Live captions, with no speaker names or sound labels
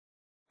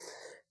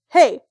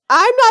Hey,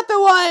 I'm not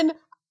the one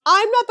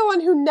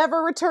who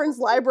never returns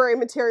library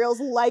materials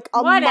like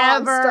a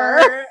Whatever.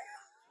 monster.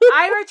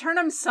 I return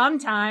them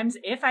sometimes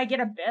if I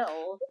get a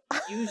bill,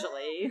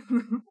 usually.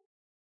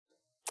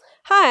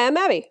 Hi, I'm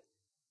Abby.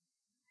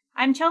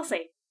 I'm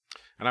Chelsea.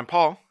 And I'm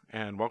Paul,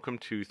 and welcome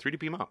to 3D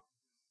Beam Up.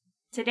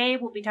 Today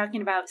we'll be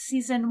talking about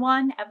Season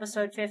 1,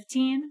 Episode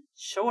 15,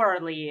 Shore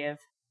Leave.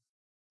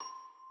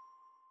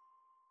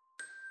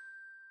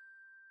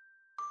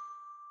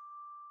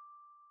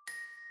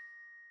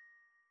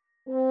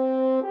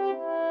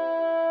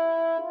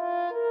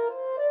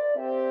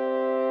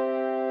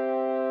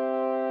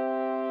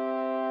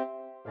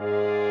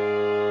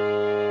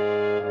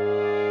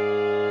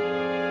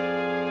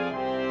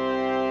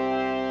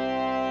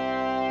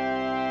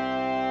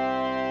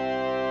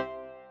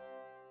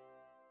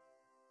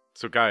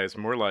 So guys,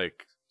 more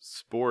like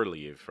spore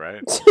leave,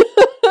 right?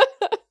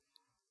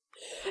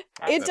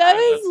 That's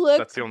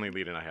the only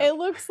lead-in I have. It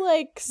looks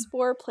like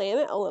Spore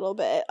Planet a little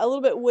bit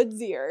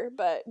woodsier,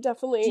 but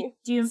definitely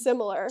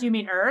similar. Do you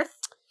mean Earth?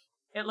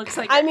 It looks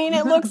like. I mean,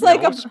 it looks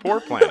like a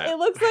Spore Planet. It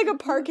looks like a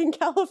park in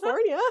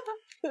California.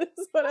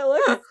 That's what it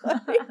looks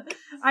like.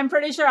 I'm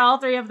pretty sure all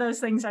three of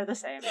those things are the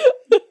same.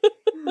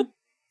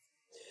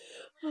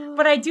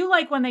 But I do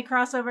like when they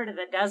cross over to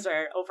the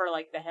desert over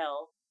like the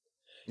hill.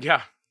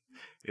 Yeah,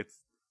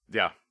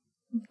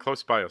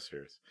 close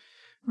biospheres.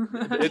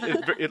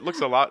 It looks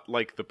a lot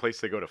like the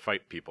place they go to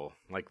fight people,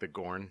 like the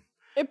Gorn.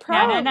 It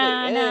probably is.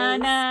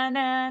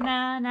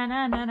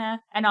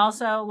 And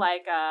also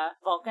like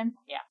Vulcan.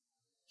 Yeah.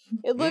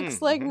 It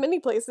looks like many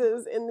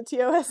places in the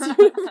TOS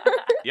universe.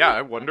 Yeah,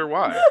 I wonder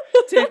why.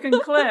 To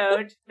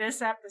conclude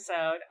this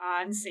episode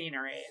on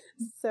scenery.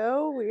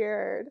 So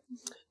weird.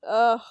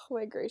 Oh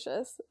my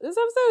gracious. This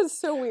episode is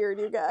so weird,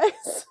 you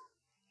guys.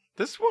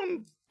 This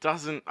one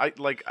doesn't, this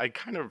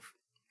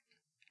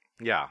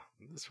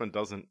one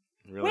doesn't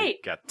really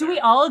get there. Do we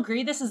all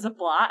agree this is a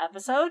blah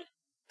episode?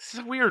 This is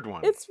a weird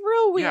one. It's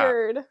real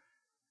weird. Yeah.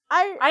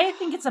 I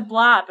think it's a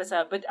blah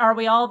episode, but are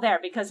we all there?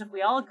 Because if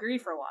we all agree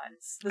for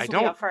once, this will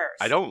be a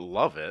first. I don't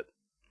love it.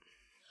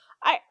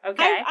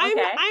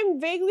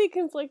 I'm vaguely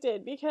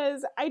conflicted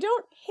because I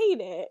don't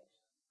hate it.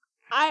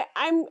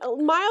 I'm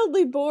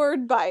mildly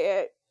bored by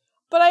it,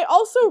 but I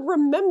also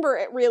remember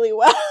it really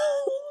well.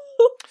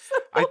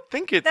 I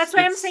think that's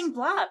why I'm saying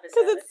blah episode.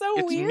 Because it's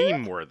so weird. It's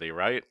meme-worthy,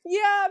 right?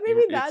 Yeah,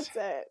 maybe that's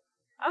it.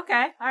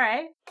 Okay, all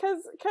right.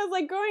 Because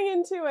like going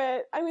into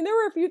it, I mean, there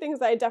were a few things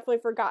that I definitely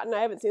forgotten.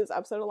 I haven't seen this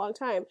episode in a long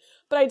time,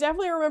 but I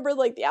definitely remembered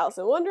like the Alice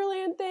in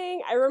Wonderland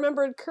thing. I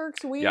remembered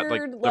Kirk's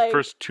weird the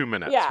first 2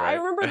 minutes. Yeah, right? I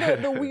remember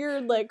the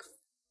weird like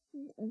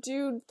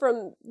dude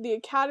from the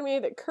academy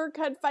that Kirk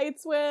had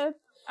fights with.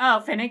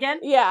 Oh, Finnegan?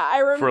 Yeah, I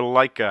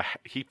remember.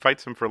 He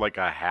fights him for like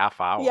a half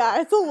hour.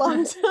 Yeah, it's a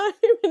long time,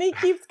 and he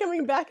keeps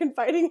coming back and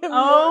fighting him.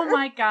 Oh more.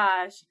 My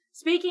gosh.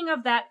 Speaking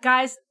of that,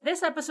 guys,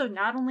 this episode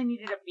not only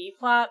needed a B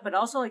plot, but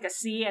also like a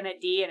C and a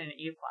D and an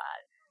E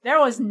plot. There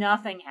was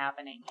nothing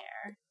happening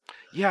here.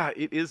 Yeah,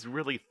 it is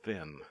really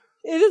thin.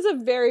 It is a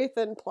very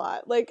thin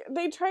plot. Like,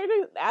 they try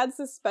to add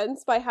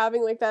suspense by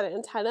having like that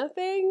antenna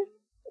thing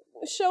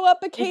show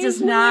up occasionally. It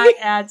does not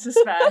add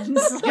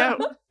suspense. Yeah,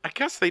 I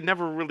guess they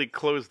never really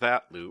closed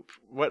that loop.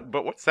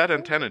 But what's that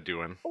antenna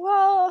doing?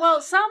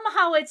 Well,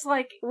 somehow it's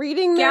like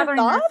gathering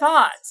their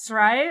thoughts,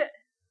 right?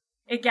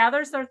 It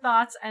gathers their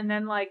thoughts, and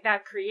then like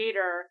that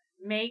creator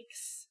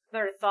makes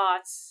their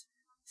thoughts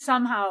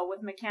somehow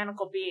with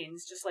mechanical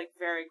beings, just like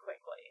very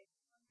quickly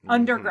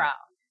underground.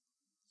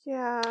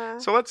 Yeah.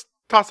 So let's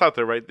toss out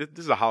there, right?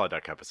 This is a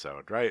holodeck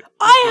episode, right?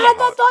 I had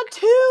that thought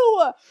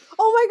too.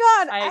 Oh my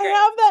god, I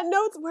have that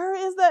note. Where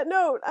is that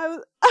note? I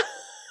was.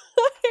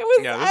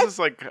 This is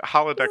like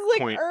holodeck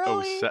like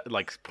 0.07,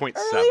 like 0.7.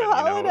 You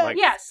know, like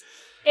yes.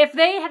 If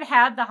they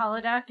had the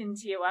holodeck in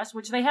TOS,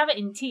 which they have it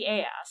in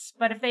TAS,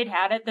 but if they'd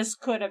had it, this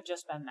could have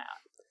just been that.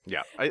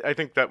 Yeah, I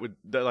think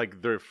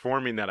they're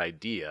forming that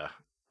idea,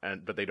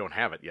 but they don't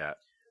have it yet.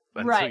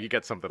 And so you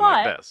get something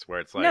like this, where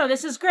it's like... No,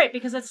 this is great,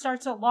 because it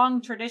starts a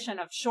long tradition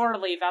of shore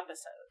leave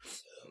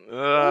episodes.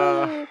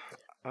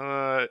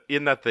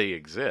 In that they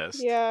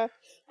exist. Yeah.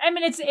 I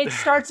mean, it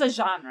starts a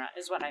genre,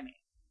 is what I mean.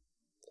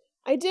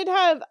 I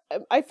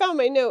found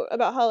my note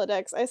about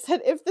holodecks. I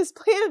said, if this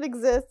planet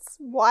exists,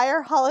 why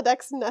are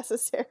holodecks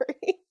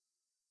necessary?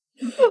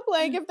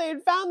 Like, if they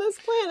had found this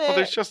planet... Well,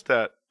 there's just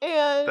that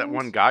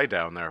one guy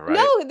down there, right?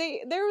 No,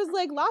 there was,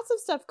 like, lots of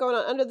stuff going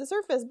on under the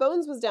surface.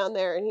 Bones was down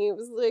there, and he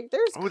was like,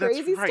 there's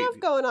crazy stuff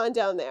going on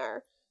down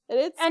there. And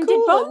it's cool.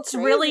 Did Bones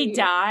really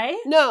die?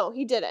 No,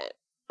 he didn't.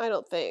 I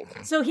don't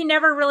think. So he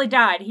never really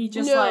died. He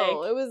just it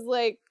was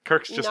like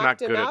Kirk's just not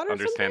good at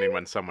understanding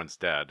when someone's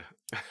dead.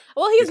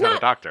 Well, he's not a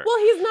doctor. Well,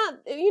 he's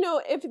not.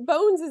 If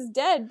Bones is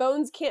dead,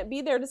 Bones can't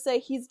be there to say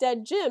he's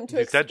dead, Jim, to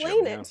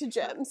explain it to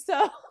Jim.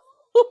 So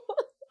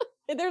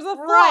there's a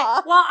flaw.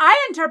 Right. Well, I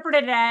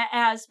interpreted it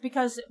as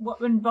because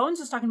when Bones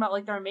was talking about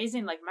like their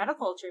amazing like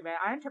medical treatment,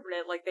 I interpreted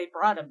it like they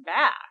brought him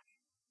back.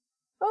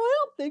 Oh, I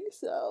don't think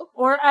so.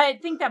 Or I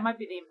think that might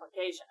be the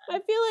implication. I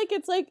feel like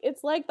it's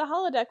like the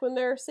holodeck when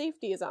their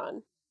safety is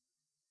on.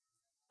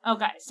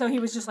 Okay, so he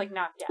was just like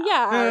knocked out.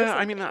 Yeah.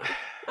 I mean,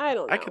 I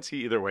don't know. I could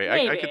see either way.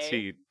 I could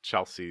see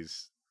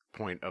Chelsea's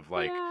point of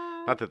like,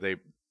 not that they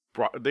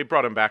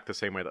brought him back the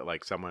same way that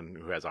like someone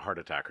who has a heart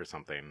attack or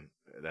something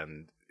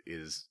then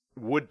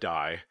would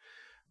die,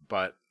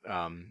 but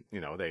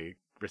they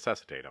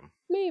resuscitate him.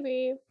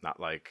 Maybe. Not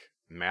like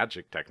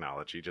magic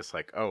technology, just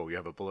like, oh, you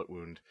have a bullet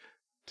wound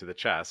to the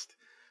chest.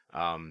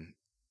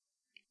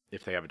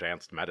 If they have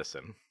advanced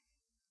medicine,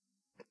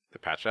 they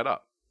patch that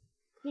up.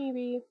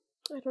 Maybe.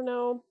 I don't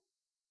know.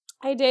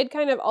 I did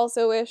kind of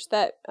also wish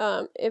that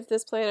if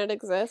this planet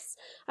exists,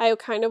 I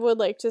kind of would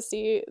like to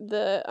see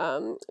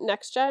the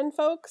next gen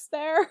folks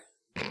there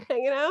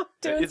hanging out,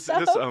 doing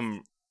stuff.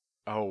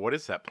 What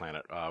is that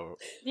planet?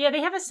 Yeah,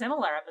 they have a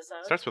similar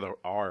episode. Starts with an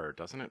R,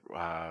 doesn't it?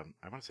 I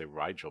want to say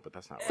Rigel, but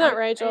that's not right. It's not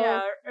Rigel.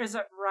 Yeah, is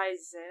it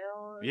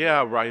Rizel?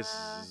 Yeah, Or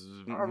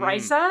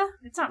Risa?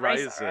 It's not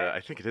Risa, right?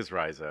 I think it is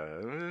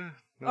Risa.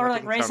 Or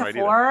like Risa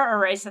 4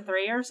 or Risa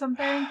 3 or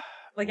something.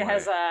 Like it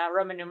has a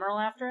Roman numeral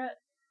after it.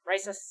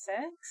 Risa 6?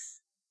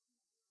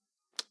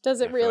 Does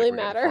it really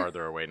matter?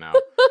 Farther away now.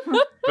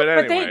 But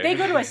anyway. But they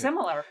go to a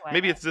similar planet.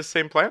 Maybe it's the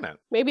same planet.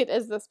 Maybe it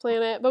is this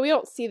planet, but we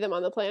don't see them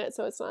on the planet,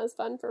 so it's not as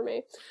fun for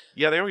me.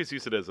 Yeah, they always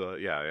use it as a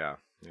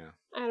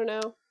I don't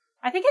know.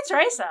 I think it's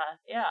Risa.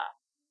 Yeah.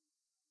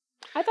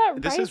 I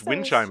thought this is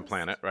Windchime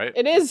Planet, right?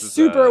 It is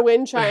super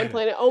Windchime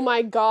Planet. Oh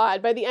my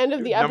god! By the end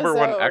of the episode,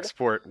 number 1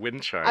 export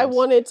wind chimes. I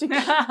wanted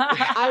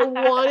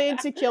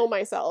to kill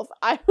myself.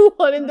 I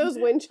wanted those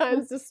wind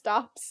chimes to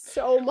stop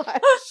so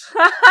much.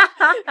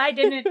 I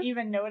didn't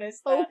even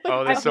notice that.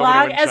 There's so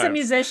many wind chimes. As a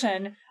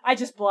musician, I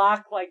just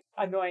block like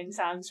annoying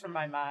sounds from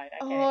my mind.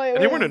 And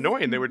they weren't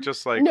annoying. They were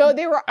just like no,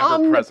 they were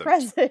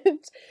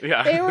omnipresent.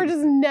 Yeah, they were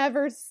just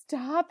never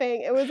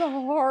stopping. It was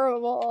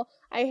horrible.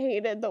 I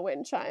hated the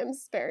wind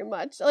chimes very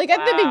much. Like,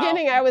 at the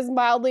beginning, I was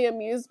mildly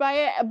amused by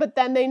it, but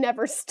then they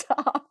never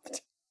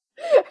stopped.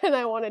 And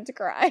I wanted to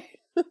cry.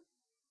 It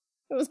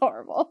was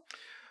horrible.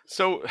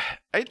 So,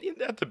 at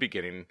the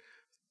beginning,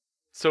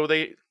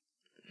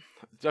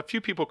 a few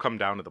people come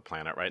down to the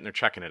planet, right? And they're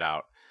checking it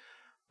out.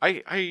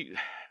 I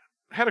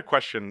had a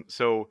question.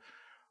 So,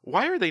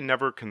 why are they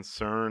never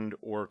concerned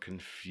or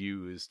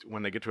confused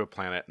when they get to a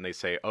planet and they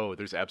say, oh,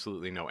 there's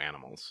absolutely no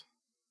animals?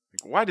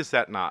 Why does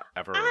that not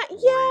ever worry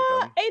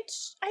them?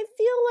 I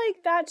feel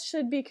like that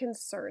should be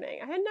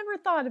concerning. I had never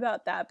thought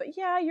about that, but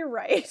yeah, you're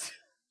right.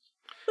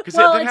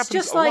 Well, it's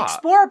just like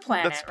Spore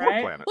Planet, That's Spore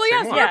Planet. Well,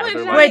 yeah, Spore Planet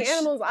doesn't have any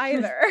animals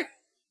either.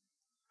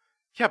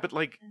 Yeah, but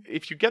like,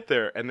 if you get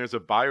there and there's a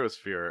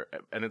biosphere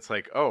and it's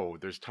like, oh,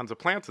 there's tons of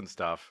plants and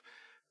stuff,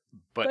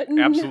 but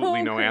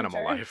absolutely no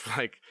animal life,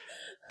 like,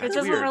 that's it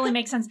doesn't weird. really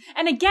make sense.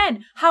 And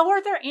again, how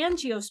are there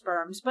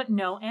angiosperms but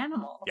no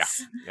animals? Yeah,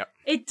 yep.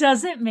 It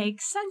doesn't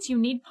make sense. You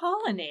need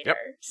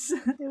pollinators.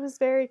 Yep. It was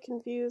very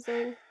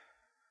confusing.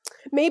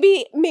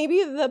 Maybe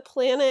the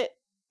planet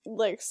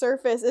like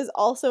surface is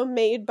also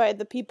made by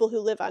the people who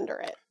live under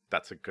it.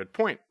 That's a good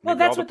point. Well,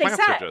 Maybe that's what they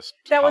said.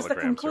 That was the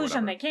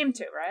conclusion they came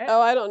to, right?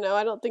 Oh, I don't know.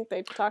 I don't think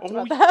they talked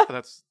about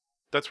that.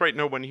 That's right.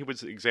 No, when he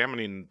was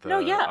examining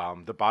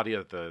the body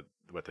of the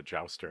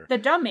jouster. The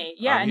dummy,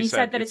 and he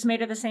said that it's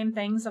made of the same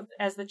things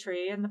as the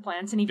tree and the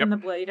plants and even the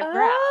blade of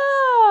grass.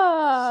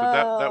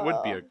 So that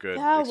would be a good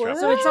extrapolation.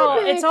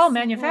 So it's all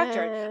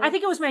manufactured. I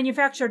think it was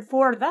manufactured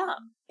for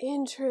them.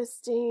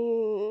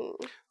 Interesting.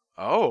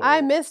 Oh.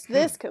 I missed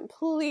this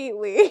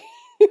completely.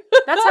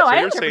 That's how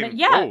I interpret it.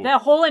 Yeah, the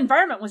whole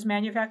environment was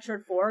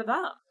manufactured for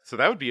them. So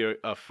that would be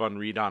a fun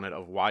read on it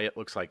of why it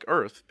looks like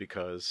Earth,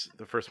 because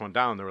the first one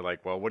down, they were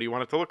like, well, what do you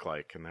want it to look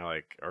like? And they're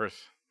like,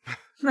 Earth.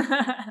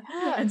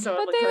 And so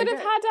but they would have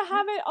had to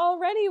have it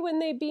already when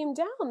they beamed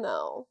down,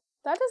 though.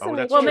 That doesn't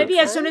make well, maybe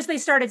sense. As soon as they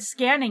started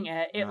scanning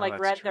it,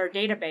 read their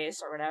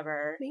database or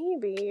whatever.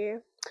 Maybe.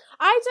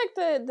 I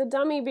took the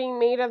dummy being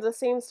made of the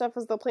same stuff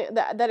as the plant,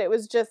 that it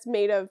was just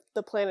made of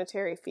the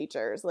planetary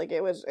features. Like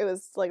it was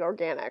like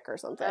organic or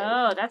something.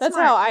 Oh, that's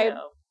how I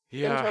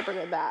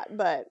interpreted that.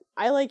 But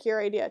I like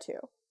your idea too.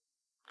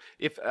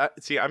 If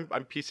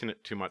I'm piecing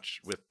it too much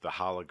with the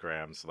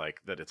holograms, like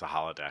that it's a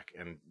holodeck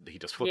and he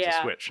just flips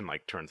a switch and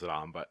like turns it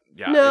on. But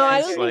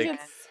I don't think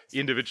it's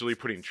individually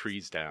putting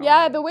trees down.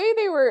 Yeah, the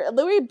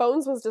way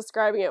Bones was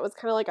describing it was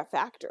kind of like a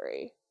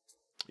factory.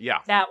 Yeah,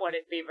 that would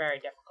be very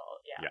difficult.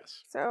 Yeah.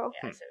 Yes. So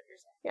I see what you're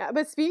saying. Yeah,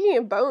 but speaking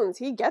of Bones,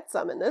 he gets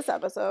some in this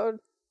episode.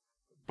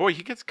 Boy,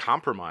 he gets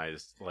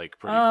compromised like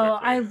pretty quickly.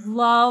 I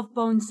love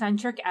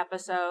bone-centric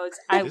epices.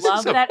 I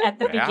love that at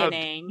the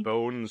beginning.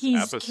 Bones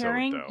he's episode,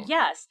 carrying, though.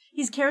 Yes,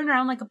 he's carrying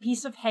around like a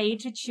piece of hay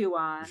to chew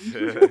on.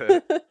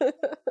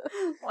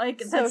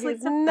 Like so that's like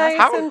the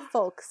nice and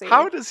folksy.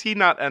 How does he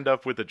not end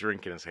up with a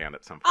drink in his hand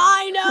at some point?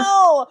 I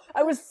know.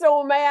 I was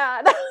so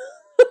mad.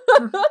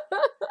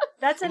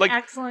 That's an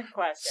excellent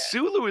question.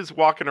 Sulu is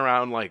walking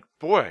around like,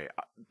 boy,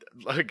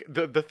 like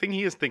the thing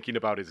he is thinking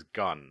about is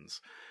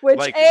guns. Which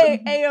like,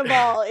 A of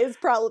all is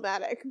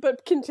problematic,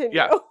 but continue.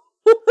 Yeah.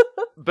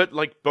 But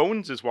like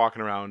Bones is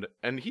walking around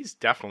and he's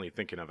definitely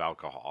thinking of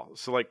alcohol.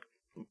 So like,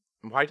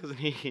 why doesn't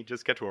he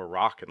just get to a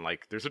rock and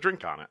like, there's a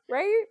drink on it?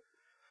 Right?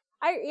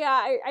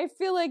 I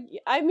feel like,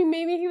 I mean,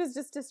 maybe he was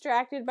just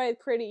distracted by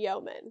Pretty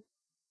Yeoman.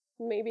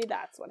 Maybe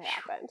that's what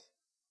happened.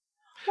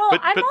 Well,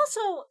 But- I'm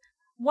also...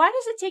 Why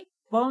does it take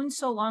Bones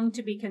so long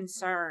to be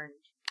concerned?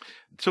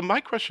 So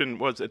my question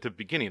was at the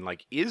beginning,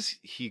 like, is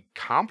he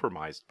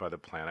compromised by the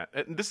planet?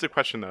 And this is a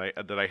question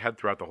that I had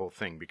throughout the whole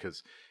thing,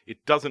 because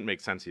it doesn't make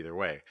sense either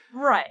way.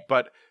 Right.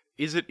 But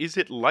is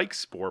it like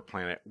Spore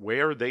Planet,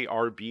 where they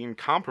are being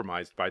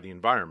compromised by the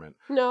environment,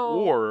 No.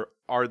 or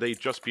are they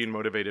just being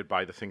motivated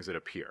by the things that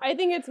appear? I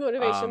think it's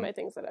motivation Um, by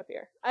things that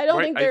appear. I don't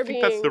Right? think they're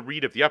being... that's the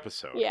read of the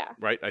episode. Yeah.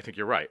 Right? I think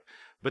you're right.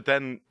 But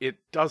then it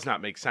does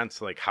not make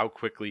sense, like, how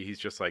quickly he's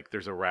just like,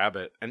 there's a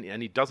rabbit, and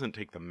he doesn't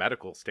take the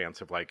medical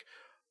stance of like,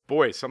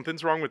 boy,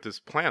 something's wrong with this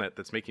planet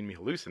that's making me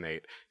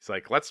hallucinate. He's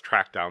like, let's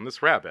track down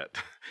this rabbit.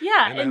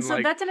 Yeah, And and then, so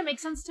like- that didn't make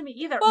sense to me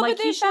either. Well, Like,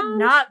 but he they should found-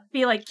 not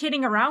be, like,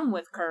 kidding around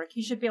with Kirk.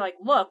 He should be like,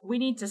 look, we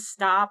need to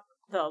stop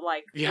the,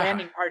 like, Yeah.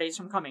 landing parties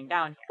from coming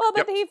down here. Well,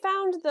 but Yep. he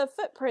found the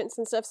footprints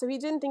and stuff, so he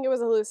didn't think it was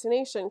a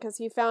hallucination because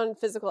he found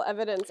physical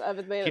evidence of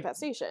the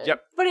manifestation.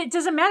 Yep. But it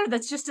doesn't matter.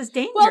 That's just as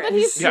dangerous. Well, but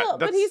he Yeah, still,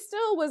 but he that's-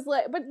 still was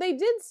like, but they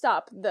did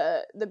stop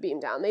the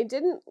beam down. They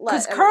didn't let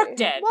Because Kirk everybody-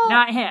 did, Well,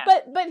 not him.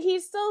 But he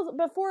still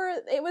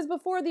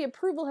before the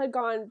approval had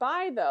gone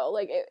by though.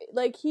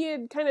 Like he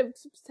had kind of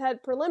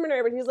had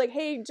preliminary, but he was like,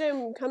 "Hey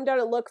Jim, come down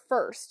and look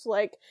first."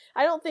 Like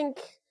I don't think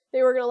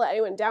they were gonna let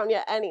anyone down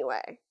yet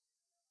anyway.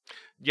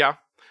 Yeah.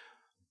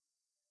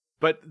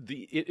 But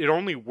it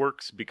only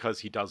works because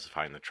he does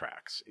find the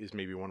tracks, is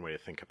maybe one way to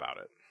think about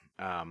it.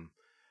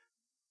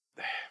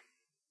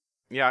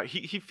 Yeah,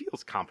 he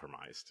feels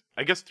compromised.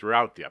 I guess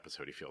throughout the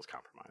episode he feels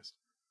compromised.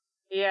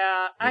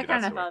 Yeah, I Maybe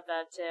kind that's of the way. thought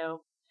that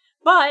too.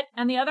 But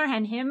on the other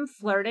hand, him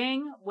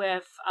flirting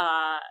with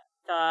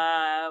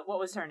what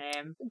was her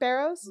name?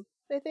 Barrows,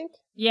 I think.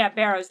 Yeah,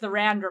 Barrows, the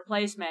Rand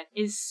replacement,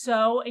 is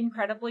so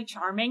incredibly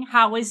charming.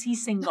 How is he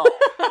single?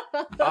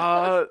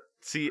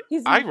 See,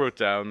 He's- I wrote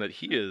down that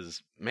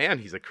he's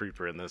a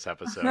creeper in this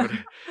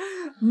episode.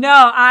 No,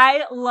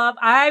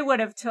 I would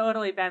have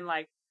totally been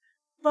like,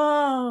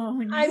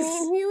 Bones. I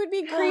mean, he would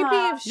be creepy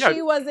if Yeah.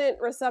 she wasn't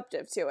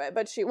receptive to it,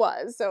 but she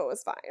was, so it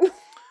was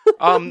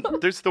fine.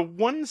 There's the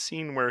one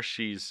scene where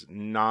she's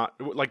not,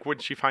 like when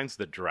she finds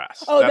the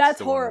dress. Oh, that's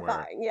the one where-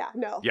 horrifying. Yeah,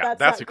 no, yeah, that's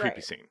that's not a creepy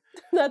great. scene.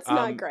 That's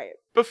not Um, great.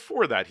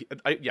 Before that,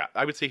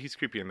 I would say he's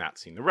creepy in that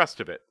scene. The rest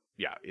of it,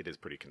 yeah, it is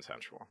pretty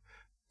consensual.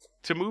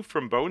 To move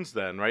from Bones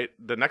then, right,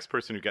 the next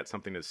person who gets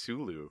something is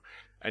Sulu,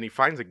 and he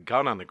finds a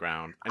gun on the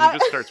ground, and he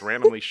just starts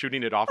randomly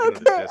shooting it off into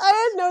the Okay, distance.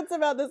 I had notes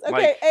about this. Okay,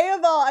 Like, A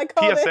of all, I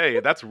called it.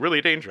 PSA, that's really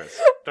dangerous.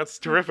 That's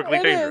terrifically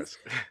It dangerous.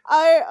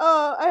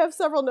 I have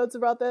several notes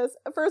about this.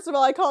 First of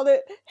all, I called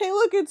it, "Hey,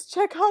 look, it's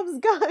Chekhov's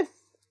gun."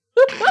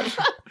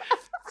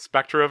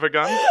 Spectre of a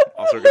gun,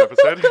 also a good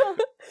episode.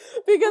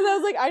 Because I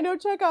was like, I know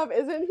Chekhov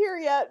isn't here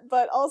yet,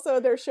 but also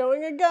they're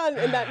showing a gun,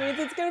 and that means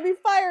it's going to be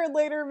fired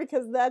later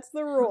because that's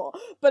the rule.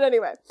 But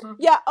anyway,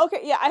 yeah, okay,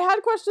 yeah, I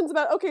had questions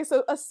about, okay,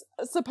 so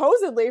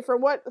supposedly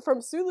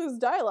from Sulu's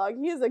dialogue,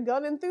 he is a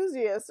gun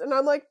enthusiast, and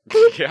I'm like,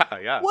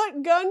 Yeah.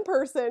 what gun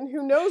person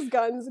who knows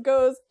guns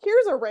goes,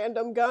 here's a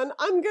random gun,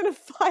 I'm going to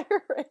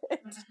fire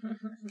it?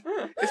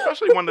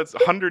 Especially one that's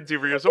hundreds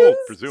of years old,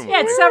 presumably.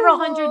 Yeah, it's several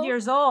Terrible. hundred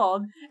years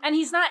old, and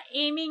he's not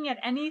aiming at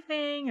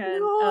anything. And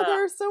No,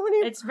 there are so many.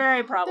 it's very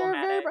They're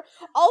problematic. very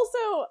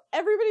also,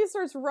 everybody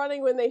starts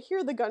running when they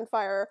hear the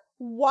gunfire.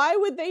 Why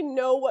would they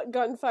know what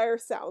gunfire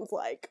sounds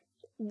like?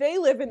 They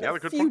live in Yeah, the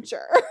good point.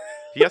 future.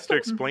 He has to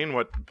explain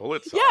what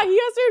bullets are. Yeah, he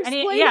has to And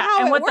explain how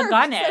and it what works the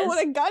gun and is.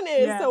 what a gun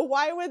is. Yeah. So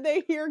why would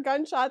they hear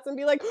gunshots and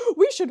be like,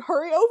 we should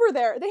hurry over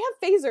there? They have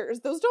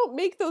phasers. Those don't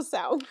make those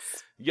sounds.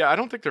 Yeah, I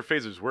don't think their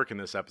phasers work in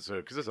this episode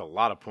because there's a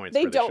lot of points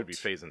They where they should don't. be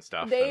phasing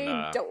stuff. They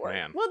and, don't work.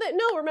 Man. Well,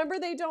 no, remember,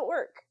 they don't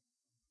work.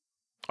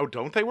 Oh,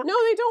 don't they work? No,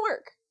 they don't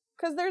work.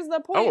 Because there's the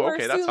point Oh, where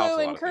okay, that solves a Sulu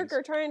lot and of Kirk things.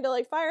 are trying to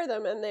like fire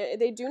them, and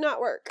they do not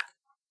work.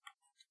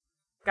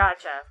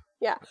 Gotcha.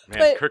 Yeah,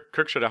 Man, but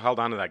Kirk should have held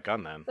on to that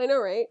gun then. I know,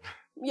 right?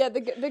 Yeah,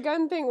 the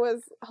gun thing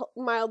was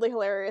mildly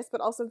hilarious,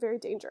 but also very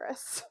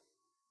dangerous.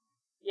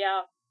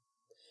 Yeah.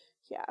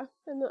 Yeah,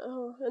 and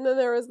then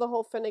there was the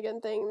whole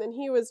Finnegan thing, and then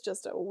he was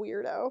just a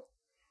weirdo.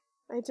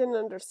 I didn't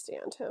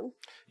understand him.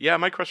 Yeah,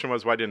 my question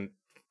was, why didn't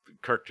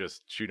Kirk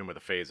just shoot him with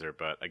a phaser?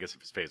 But I guess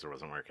if his phaser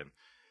wasn't working,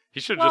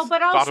 he should have Well, just but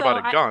thought also,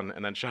 about a I- gun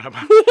and then shot him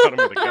with a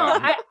No,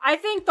 gun. I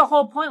think the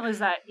whole point was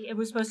that it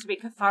was supposed to be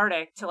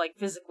cathartic to like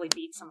physically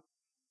beat someone.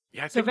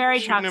 Yeah, I So think very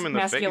shooting him toxic in the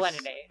face,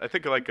 masculinity. I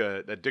think like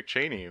a Dick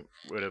Cheney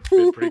would have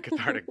been pretty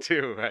cathartic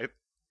too, right?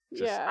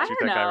 Just Yeah. shoot I that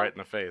don't guy know. right in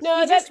the face. No,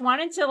 He that, just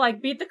wanted to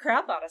like beat the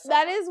crap out of someone.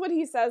 that is what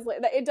he says.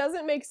 It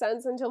doesn't make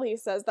sense until he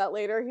says that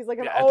later. He's like,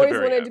 I've Yeah, at the always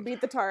very wanted to end. beat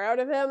the tar out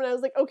of him, and I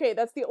was like, okay,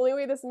 that's the only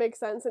way this makes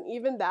sense, and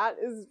even that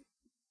is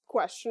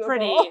questionable.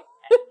 pretty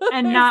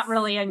and not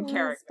really in It's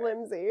character.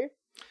 flimsy.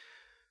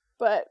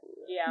 But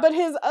Yeah. But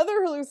his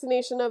other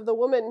hallucination of the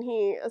woman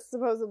he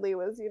supposedly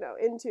was,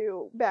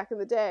 into back in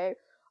the day.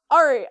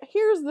 All right,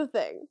 here's the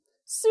thing.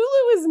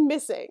 Sulu is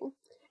missing.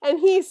 And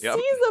he sees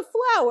a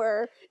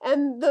flower,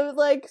 and the,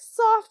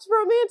 soft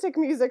romantic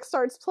music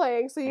starts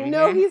playing, so you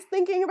know Mhm. he's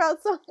thinking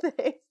about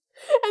something.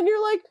 And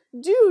you're like,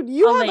 dude,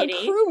 you A have lady.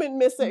 a crewman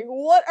missing.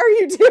 What are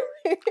you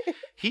doing?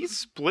 He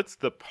splits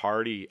the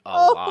party a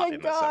Oh lot my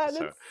in this god,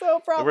 episode. it's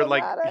so We're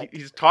like, problematic.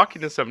 he's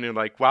talking to somebody and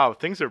like, wow,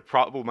 things are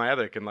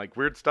problematic and like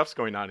weird stuff's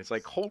going on. He's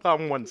like, hold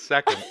on 1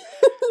 second.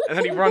 And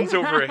then he runs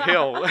over a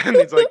hill and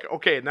he's like,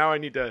 okay, now I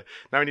need to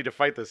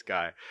fight this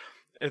guy.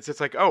 And it's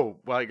just like, oh,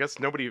 well, I guess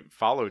nobody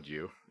followed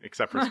you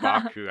except for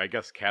Spock, who I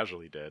guess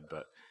casually did,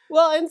 but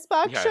Well, and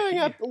Spock Yeah, showing he-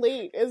 up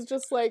late is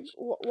just like,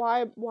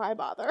 why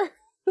bother?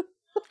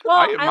 Well,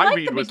 I my like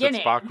read the was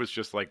beginning. that Spock was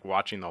just like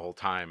watching the whole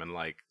time and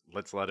like,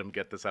 let's let him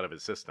get this out of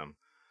his system.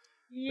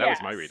 That was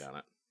my read on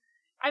it.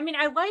 I mean,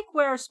 I like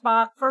where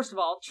Spock, first of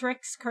all,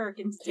 tricks Kirk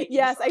into taking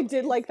Yes, his I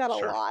did like that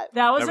Sure. a lot.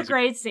 That was That a was a-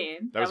 great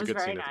scene. That was a good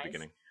very scene nice. at the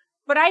beginning.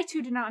 But I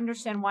too did not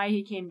understand why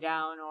he came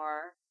down,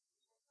 or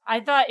I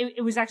thought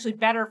it was actually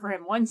better for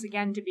him once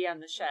again to be on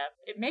the ship.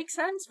 It makes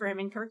sense for him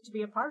and Kirk to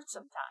be apart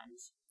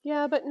sometimes.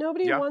 Yeah, but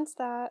nobody Yeah. wants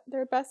that.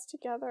 They're best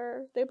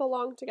together. They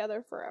belong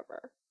together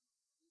forever.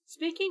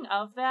 Speaking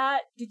of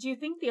that, did you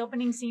think the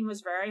opening scene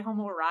was very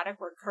homoerotic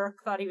where Kirk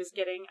thought he was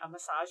getting a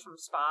massage from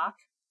Spock?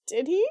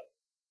 Did he?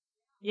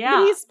 Yeah.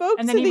 But he spoke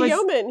And to then the he was-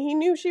 yeoman. He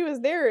knew she was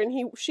there,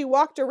 and she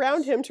walked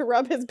around him to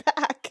rub his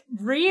back.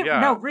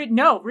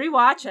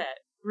 Rewatch it.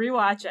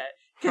 Rewatch it.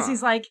 Because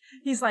Huh.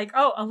 he's like,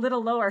 oh, a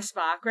little lower,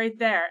 Spock, right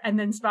there. And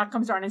then Spock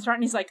comes around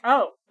and he's like,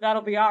 oh,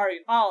 that'll be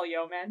all,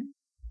 yeoman.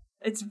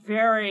 It's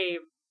very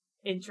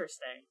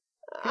interesting.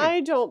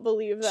 I don't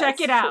believe that's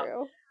Check it out.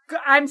 true.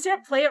 I'm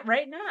saying play it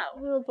right I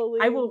now. don't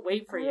believe. I will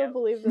wait for I you. don't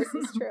believe this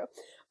is true.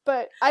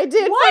 But I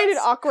did What? find it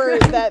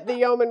awkward that the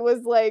yeoman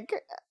was like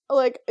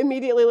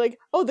immediately like,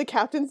 oh, the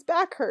captain's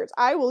back hurts.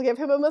 I will give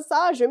him a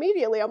massage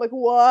immediately. I'm like,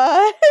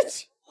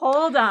 what?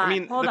 Hold on. I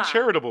mean, hold the on.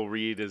 charitable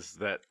read is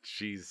that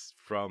she's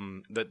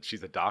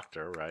a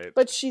doctor, right?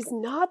 But she's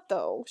not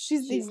though.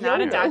 She's She's the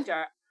not a yeoman.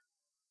 doctor.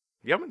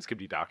 Yeomans could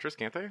be doctors,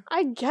 can't they?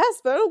 I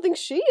guess, but I don't think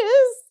she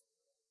is.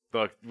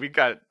 Look, we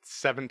have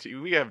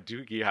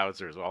Doogie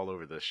Housers all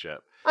over this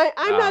ship.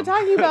 I'm not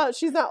talking about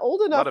she's not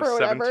old enough of or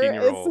whatever.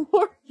 17-year-old. It's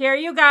more Here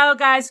you go,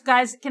 guys.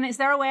 Guys, is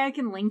there a way I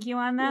can link you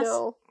on this?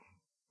 no.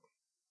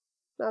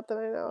 Not that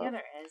I know Yeah, of.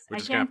 there is. We're I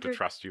just gonna have can't to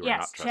trust you or yes,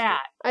 not trust chat.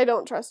 I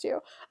don't trust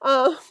you.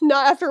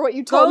 Not after what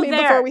you told Go me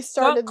there. before we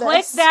started Go, click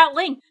this. that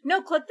link.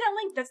 No, click that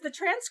link. That's the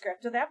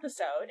transcript of the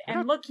episode.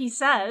 And look, he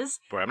says,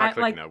 you. Boy, I'm not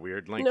clicking like- that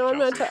weird link. No, I'm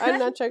not. Chelsea. I'm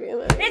not checking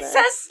that. it either.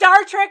 says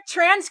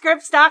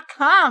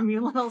StarTrekTranscripts.com,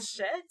 you little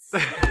shits.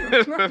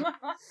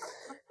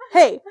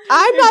 Hey,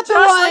 I'm You're not the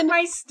just one. like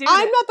my student.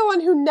 I'm not the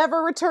one who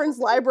never returns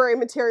libriary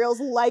materials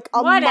like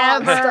a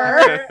Whatever.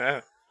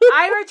 monster.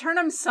 I return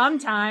them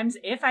sometimes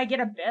if I get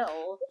a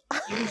bill,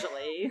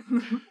 usually.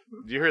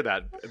 You heard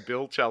that,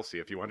 Bill Chelsea?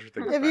 If you want your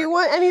things If back. you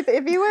want anything,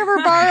 if you ever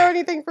borrow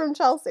anything from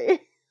Chelsea,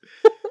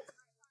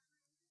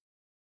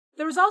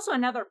 There was also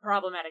another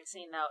problematic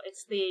scene, though.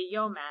 It's the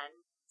yeoman.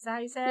 Is that how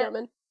you say it?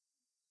 yeoman.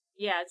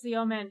 Yeah, it's the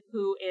yeoman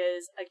who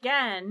is,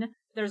 again,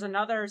 there's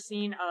another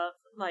scene of,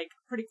 like,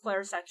 pretty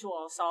clear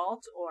sexual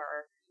assault or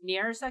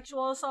near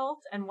sexual assault.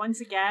 And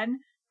once again,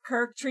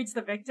 Kirk treats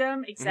the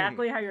victim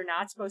exactly how you're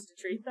not supposed to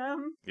treat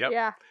them. Yep.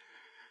 Yeah.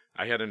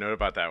 I had a note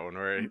about that one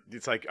where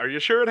it's like, "Are you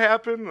sure it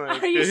happened?"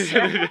 Like, Are you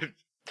sure?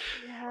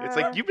 It's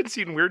like you've been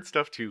seeing weird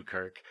stuff too,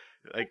 Kirk.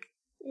 Like,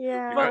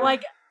 Yeah. But,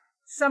 like,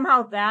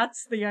 somehow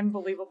that's the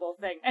unbelievable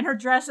thing. And her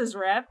dress is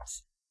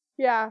ripped,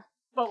 Yeah.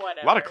 but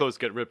whatever. a lot of clothes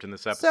get ripped in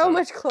this episode. So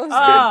much closer.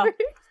 Oh.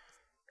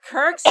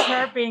 Kirk's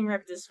shirt being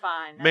ripped is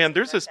fine. That's Man,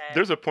 what I say.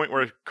 there's a point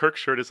where Kirk's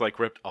shirt is like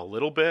ripped a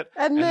little bit,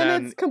 And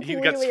then it's he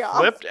completely gets off.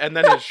 flipped, and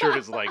then his shirt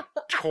is like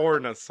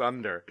torn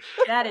asunder.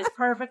 That is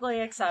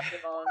perfectly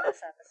acceptable in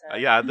this episode.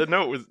 Yeah, the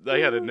note was. I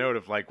had a note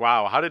of like,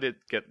 wow, how did it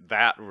get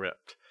that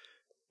ripped?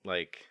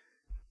 Like,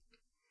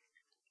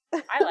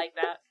 I like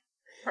that,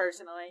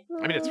 personally.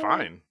 I mean, it's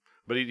fine,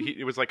 but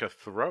it was like a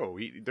throw.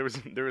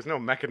 There was no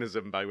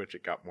mechanism by which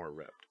it got more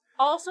ripped.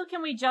 Also,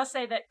 can we just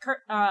say that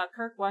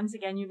Kirk, once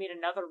again, you meet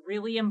another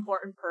really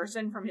important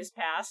person from his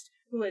past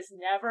who is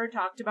never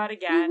talked about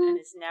again and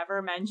is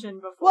never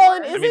mentioned before. Well,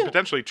 and I mean, Isn't-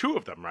 potentially two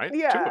of them, right?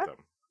 Yeah. Two of them.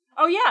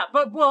 Oh, yeah,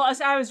 but, well,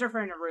 I was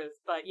referring to Ruth,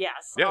 but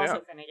yes, Yeah, also yeah.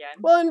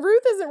 Finnegan. Well, and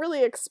Ruth isn't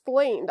really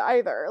explained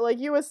either. Like,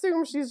 you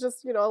assume she's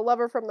just, a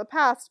lover from the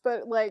past,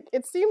 but, like,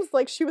 it seems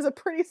like she was a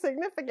pretty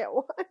significant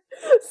one.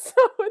 So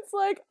it's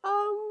like,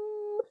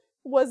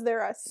 was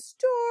there a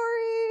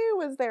story?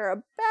 Was there a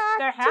back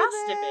There has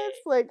to be. this?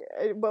 Like,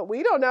 but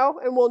we don't know,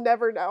 and we'll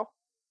never know.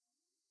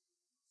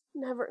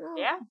 Never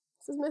know. Yeah.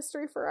 This is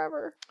mystery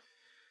forever.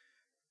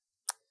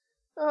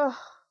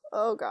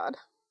 Oh God.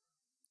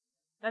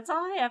 That's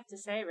all I have to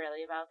say,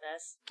 really, about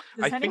this.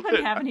 I Does think anyone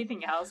that- have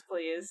anything else,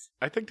 please?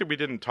 I think that we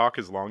didn't talk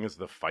as long as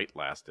the fight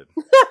lasted.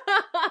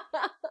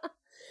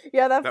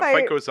 Yeah, that That fight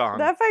fight goes on.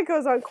 That fight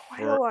goes on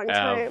quite a long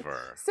time.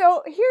 forever.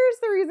 So here's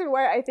the reason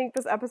why I think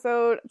this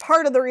episode,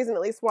 part of the reason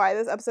at least why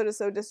this episode is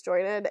so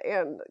disjointed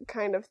and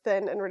kind of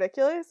thin and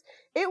ridiculous,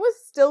 it was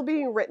still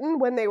being written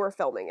when they were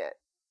filming it.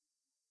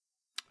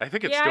 I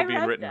think it's Yeah, still I being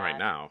read written that. right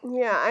now.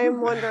 Yeah,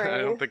 I'm wondering. I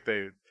don't think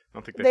I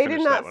don't think they They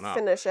finished did that one not up.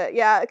 finish it.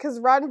 Yeah, because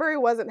Roddenberry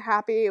wasn't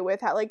happy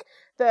with how, like,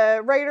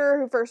 the writer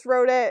who first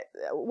wrote it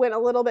went a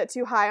little bit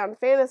too high on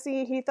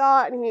fantasy, he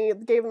thought, and he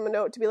gave him a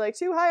note to be like,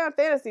 too high on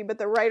fantasy, but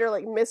the writer,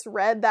 like,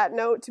 misread that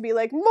note to be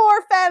like,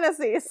 more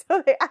fantasy,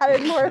 so they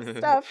added more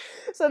stuff.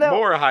 So that,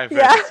 More high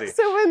yeah, fantasy.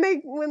 so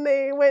when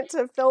they went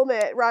to film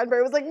it,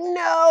 Roddenberry was like,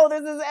 no,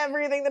 this is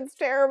everything that's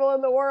terrible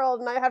in the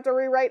world, and I have to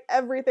rewrite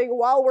everything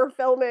while we're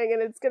filming,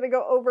 and it's gonna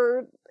go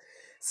over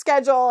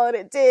schedule, and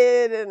it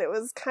did, and it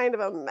was kind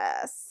of a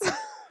mess.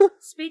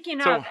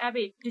 Speaking So- of,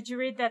 Abby, did you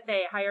read that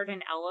they hired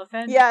an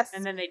elephant? Yes.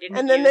 And then they didn't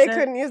And then use they it?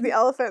 couldn't use the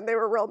elephant, and they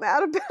were real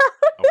mad about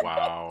Oh,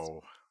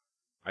 wow.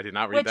 I did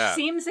not read Which that.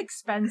 seems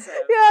expensive.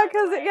 Yeah, by the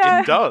 'cause way. yeah.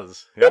 It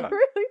does. it. Yeah. It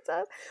really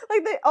does.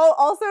 Like,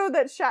 also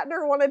that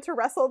Shatner wanted to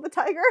wrestle the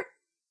tiger.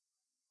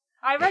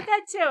 I read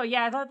that too.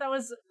 Yeah, I thought that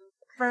was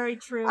very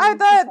true. I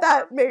thought to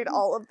that form. made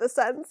all of the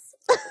sense.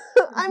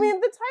 I mean,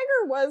 the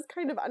tiger was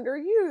kind of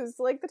underused.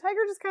 Like, the tiger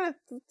just kind of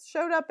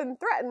showed up and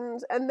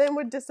threatened, and then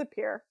would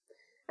disappear.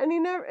 And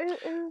you never, and it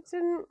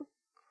didn't,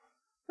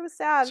 it was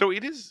sad. So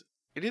it is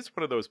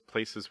one of those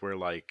places where,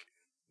 like,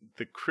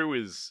 the crew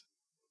is,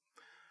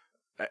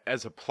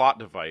 as a plot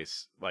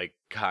device, like,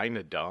 kind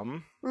of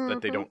dumb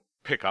that they Mhm. don't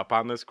pick up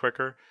on this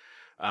quicker.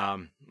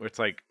 It's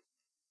like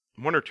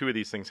one or two of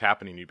these things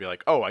happening, you'd be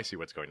like, oh, I see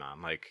what's going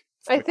on. Like,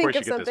 I of think course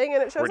of you get this something,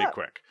 and it shows pretty up.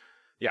 quick.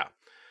 Yeah.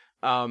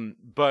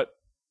 But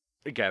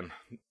again,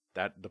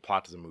 that the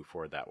plot doesn't move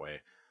forward that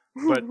way.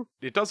 But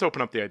it does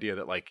open up the idea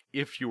that, like,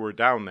 if you were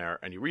down there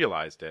and you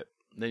realized it,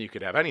 then you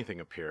could have anything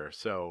appear.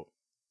 So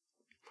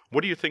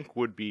what do you think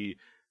would be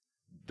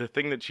the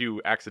thing that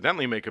you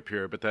accidentally make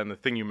appear, but then the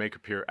thing you make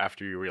appear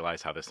after you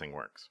realize how this thing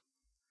works?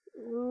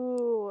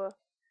 Ooh.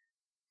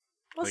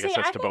 Well, I see, guess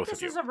that's I to think both this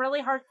of you. is a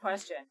really hard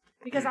question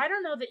because I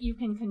don't know that you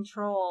can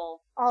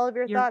control All of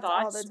your your thoughts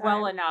all thoughts the time.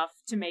 well enough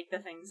to make the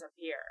things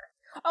appear.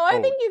 Oh, I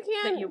Oh, think you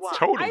can. that you want.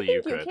 Totally I think you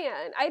you could.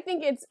 can. I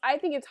think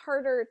it's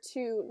harder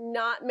to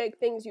not make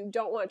things you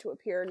don't want to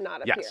appear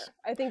not appear. Yes.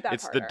 I think that's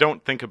It's harder. the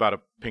don't think about a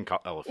pink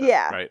elephant,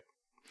 Yeah. right?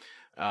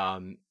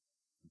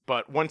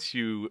 But once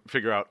you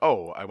figure out,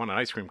 oh, I want an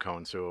ice cream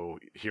cone, so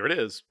here it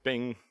is,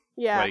 bing.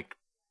 Yeah. Like,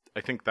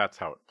 I think that's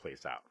how it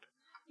plays out.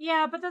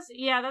 Yeah, but that's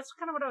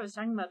kind of what I was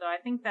talking about though. I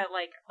think that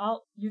like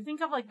you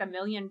think of like the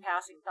million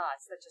passing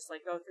thoughts that just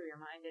like go through your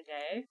mind a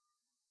day.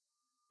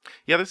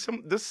 Yeah,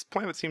 this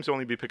planet seems to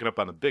only be picking up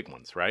on the big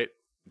ones, right?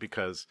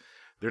 Because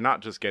they're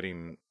not just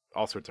getting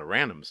all sorts of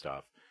random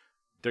stuff;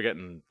 they're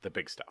getting the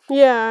big stuff.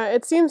 Yeah,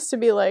 it seems to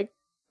be like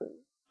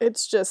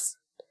it's just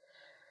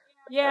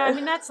Yeah, I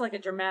mean that's like a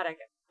dramatic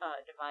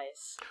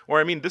device. Or,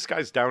 I mean, this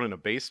guy's down in a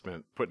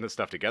basement putting this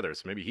stuff together,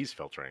 so maybe he's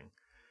filtering.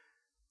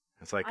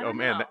 It's like, I oh don't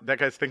man, know. that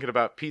guy's thinking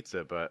about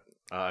pizza, but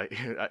I'm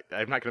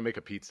not going to make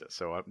a pizza,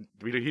 so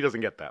he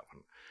doesn't get that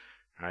one,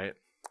 right?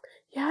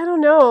 yeah, I don't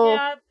know.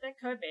 Yeah, that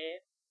could be.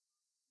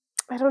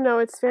 I don't know.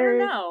 It's I very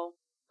don't know.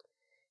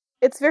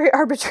 it's very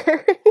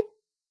arbitrary.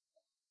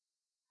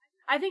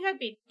 I think I'd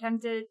be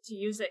tempted to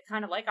use it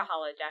kind of like a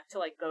holodeck to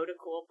like go to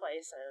cool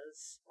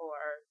places or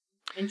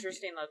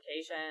interesting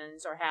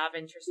locations or have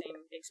interesting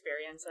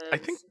experiences.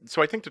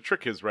 I think the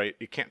trick is, right,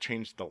 it can't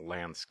change the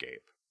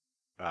landscape.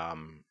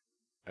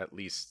 At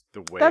least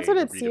the way That's what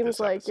you it read seems this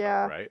like, episode,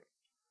 yeah. right?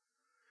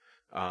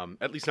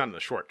 At least not in the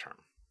short term,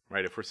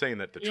 right? If we're saying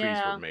that the trees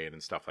Yeah. were made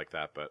and stuff like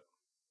that, but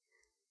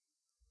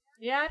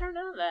Yeah, I don't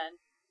know then.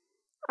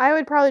 I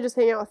would probably just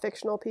hang out with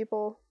fictional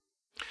people.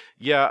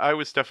 yeah, I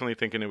was definitely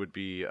thinking it would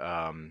be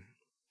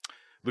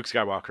Luke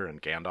Skywalker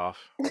and Gandalf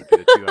would be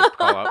the two I'd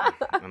call up,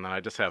 and then I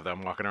just have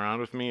them walking around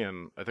with me,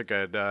 and I think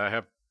I'd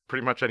have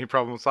pretty much any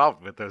problem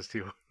solved with those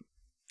two.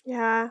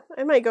 Yeah,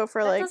 I might go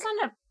for That like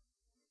doesn't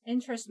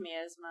interest me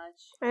as much.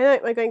 I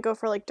might go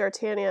for like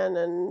D'Artagnan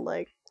and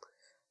like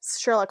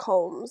Sherlock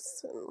Holmes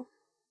and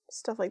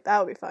stuff like that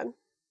would be fun.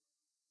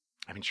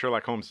 I mean,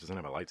 Sherlock Holmes doesn't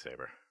have a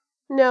lightsaber.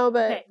 No,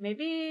 but Okay,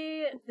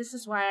 maybe this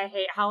is why I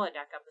hate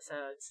holodeck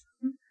episodes.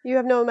 you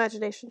have no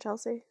imagination,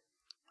 Chelsea.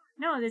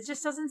 No, it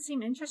just doesn't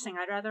seem interesting.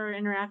 I'd rather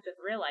interact with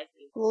real life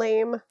people.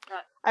 Lame.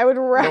 Not- I would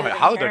No, rather.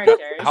 characters.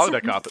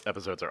 holodeck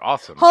episodes are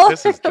awesome. Holodeck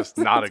This is just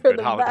not a episodes are good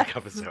the holodeck best.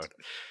 episode.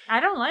 I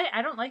don't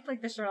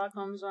like the Sherlock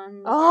Holmes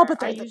ones. Oh, or but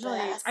they're I the usually,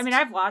 best. I mean,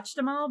 I've watched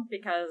them all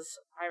because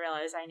I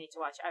realize I need to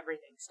watch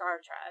everything Star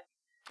Trek.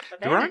 But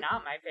There they're aren't-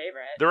 not my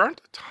favorite. There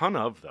aren't a ton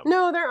of them.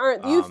 No, there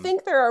aren't. You Um,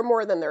 think there are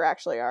more than there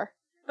actually are.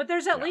 But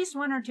there's at Yeah. least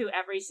one or two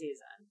every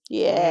season.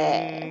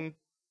 Yeah.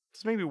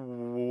 It's maybe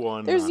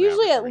one. There's on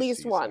usually average at every least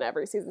season. one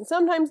every season.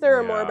 Sometimes there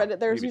are more, Yeah, but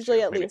there's maybe usually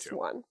two, at maybe least two.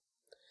 one.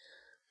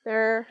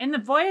 There. In the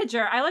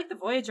Voyager, I like the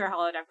Voyager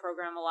holodeck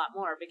program a lot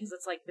more because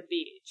it's like the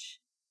beach.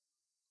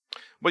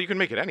 Well, you can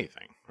make it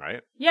anything,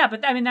 right? Yeah,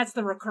 but I mean that's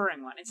the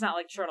recurring one. It's not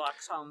like Sherlock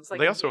Holmes. Like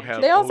They the also beach.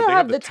 have- They also they have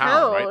have the the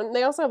town, right?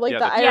 They also have like Yeah,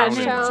 the the yeah, Irish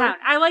and town. the town. town.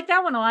 I like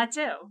that one a lot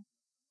too.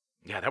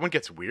 Yeah, that one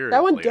gets weird.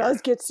 That one later.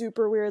 does get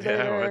super weird Yeah,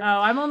 later. well,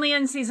 Oh, I'm only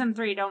in season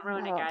 3. Don't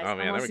ruin it, Oh. guys. Oh,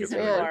 man, I'm on that would get season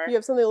weird. 4. You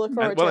have something to look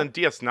forward And, well, to. in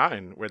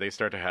DS9, where they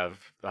start to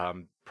have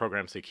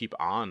programs they keep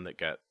on that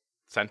get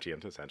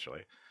sentient,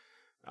 essentially.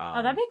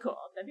 Oh, that'd be cool.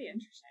 That'd be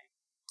interesting.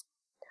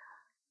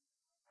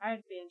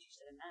 I'd be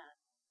interested in that.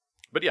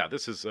 But yeah,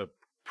 this is a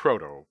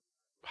proto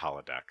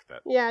holodeck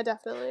that. Yeah,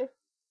 definitely.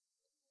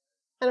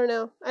 I don't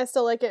know. I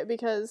still like it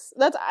because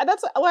that's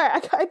why I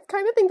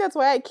kind of think that's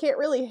why I can't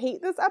really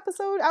hate this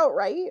episode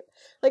outright.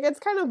 Like, it's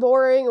kind of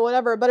boring or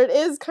whatever, but it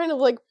is kind of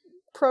like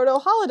proto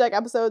holodeck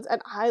episodes,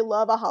 and I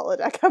love a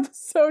holodeck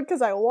episode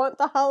because I want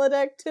the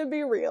holodeck to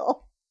be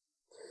real.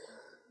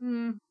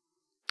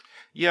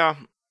 Yeah,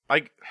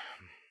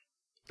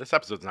 this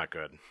episode's not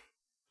good.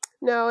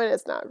 No, it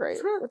is not great.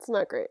 It's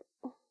not great.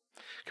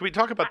 Can we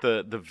talk about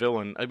the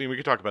villain? I mean, we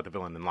could talk about the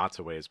villain in lots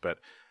of ways, but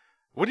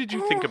what did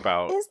you think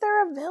about? Is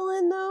there a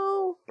villain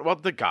though? Well,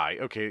 the guy.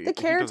 Okay, the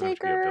caretaker. He doesn't have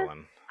to be a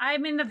villain. I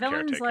mean, the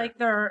villain's like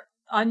their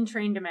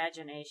untrained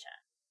imagination.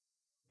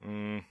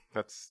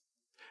 That's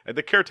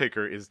the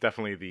caretaker is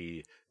definitely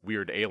the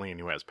weird alien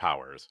who has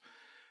powers.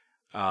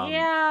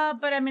 Yeah,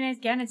 but I mean,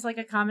 again, it's like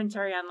a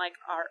commentary on like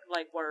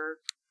we're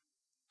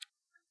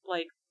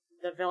like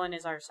the villain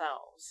is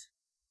ourselves.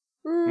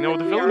 No,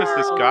 the villain is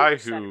this guy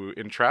who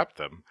entrapped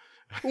them.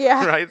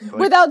 Yeah, right. Like,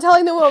 without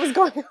telling them what was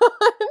going on.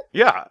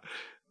 Yeah.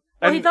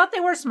 Well, he thought they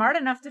were smart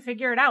enough to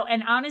figure it out,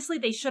 and honestly,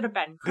 they should have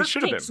been. They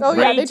should have been. Oh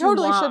yeah, they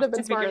totally should have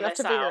been smart enough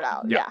to figure it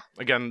out. Yeah.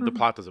 Again, the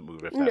plot doesn't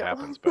move if that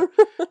happens, but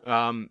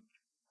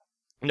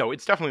no,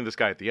 it's definitely this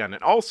guy at the end,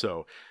 and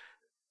also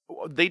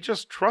they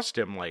just trust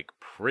him like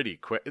pretty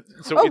quick.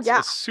 So it's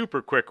a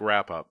super quick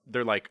wrap up.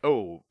 They're like,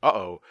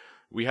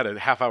 we had a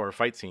half-hour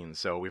fight scene,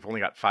 so we've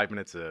only got 5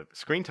 minutes of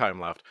screen time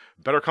left.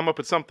 Better come up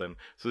with something.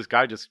 So this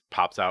guy just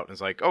pops out and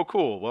is like, oh,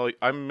 cool. Well,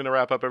 I'm going to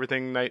wrap up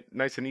everything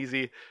nice and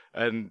easy,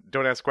 and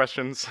don't ask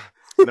questions.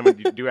 And then when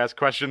you do ask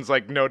questions,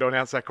 like, no, don't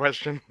ask that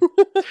question.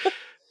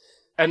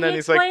 And then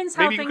he's like,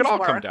 maybe you could all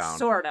come down.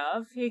 Sort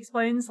of. He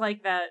explains,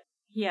 like, that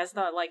he has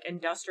the, like,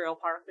 industrial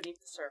park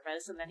beneath the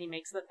surface, and then he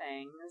makes the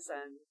things,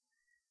 and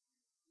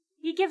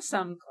he gives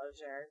some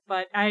closure.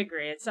 But I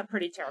agree, it's a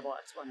pretty terrible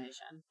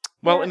explanation.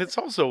 Well, and it's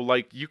also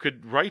like you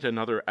could write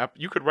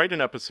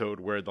an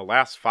episode where the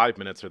last 5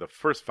 minutes or the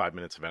first 5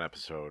 minutes of an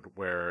episode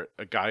where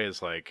a guy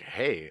is like,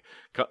 hey,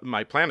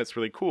 my planet's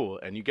really cool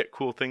and you get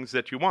cool things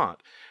that you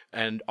want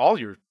and all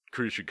your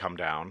crew should come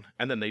down,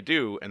 and then they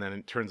do, and then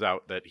it turns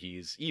out that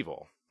he's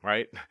evil,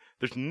 right?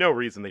 There's no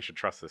reason they should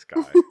trust this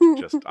guy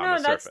just on the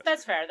surface. No,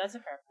 that's fair. That's a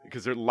fair point.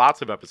 Because there are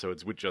lots of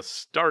episodes would just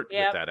start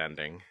with that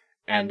ending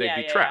and they'd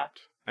be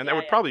trapped. And that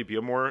would probably be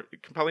a more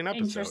compelling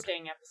episode.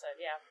 Interesting episode,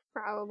 yeah.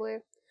 Probably.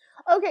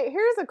 Okay,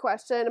 here's a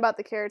question about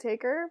the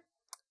caretaker.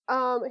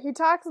 He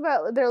talks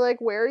about, they're like,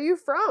 where are you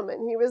from?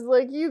 And he was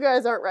like, you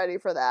guys aren't ready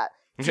for that.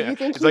 Do you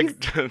think he's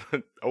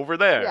like, over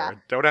there. Yeah.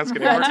 Don't ask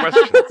any more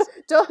questions.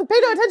 Pay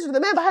no attention to the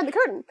man behind the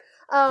curtain.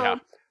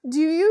 Do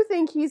you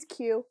think he's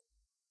Q?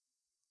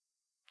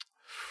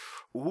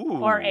 Ooh.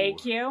 Or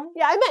AQ?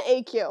 Yeah, I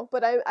meant AQ,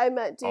 but I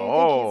meant, do you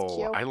think he's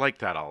Q? I like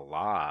that a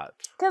lot.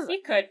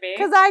 He could be.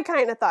 Because I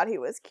kind of thought he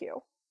was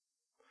Q.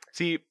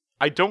 See,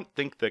 I don't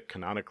think that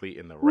canonically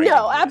in the writing.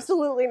 No,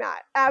 absolutely not.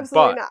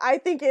 Absolutely not. I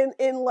think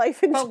in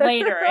life in general. But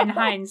later, in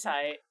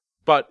hindsight.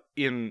 But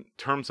in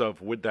terms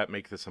of would that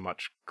make this a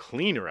much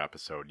cleaner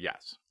episode?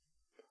 Yes.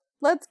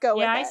 Let's go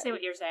with it. Yeah, I see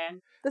what you're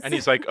saying. And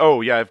he's like, oh,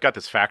 yeah, I've got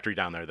this factory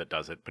down there that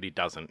does it. But he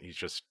doesn't. He's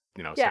just,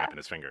 snapping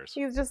his fingers.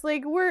 He's just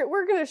like,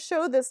 we're going to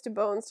show this to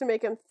Bones to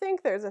make him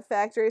think there's a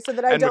factory so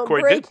that I don't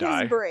break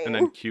his brain. And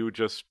then Q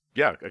just,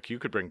 Q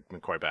could bring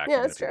McCoy back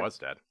even if he was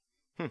dead.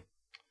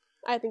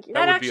 I think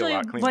that actually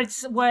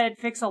would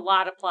fix a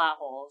lot of plot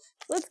holes.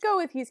 Let's go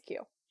with he's Q.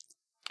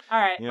 All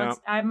right,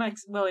 I'm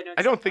willing to.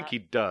 I don't think he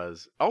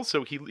does.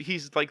 Also,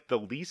 he's like the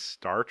least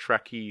Star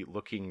Trek-y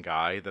looking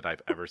guy that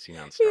I've ever seen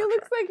on Star Trek. He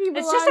looks like he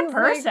belongs. It's just a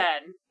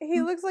person.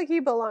 He looks like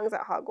he belongs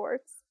at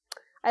Hogwarts.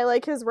 I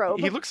like his robe.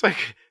 He looks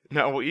like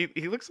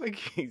he looks like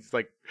he's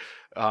like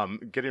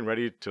getting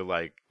ready to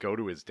like go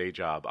to his day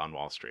job on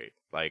Wall Street.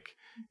 Like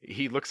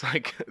he looks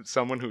like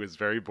someone who is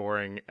very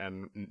boring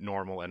and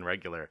normal and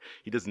regular.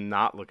 He does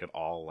not look at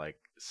all like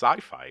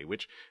sci-fi,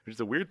 which is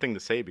a weird thing to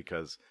say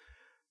because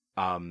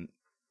I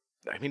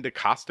mean the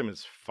costume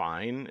is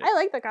fine. I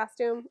like the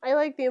costume. I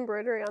like the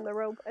embroidery on the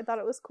robe. I thought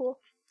it was cool.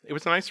 It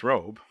was a nice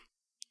robe.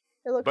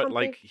 It looked comfy.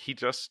 Like he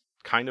just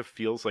kind of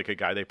feels like a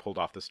guy they pulled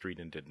off the street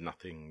and did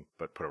nothing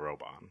but put a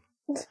robe on.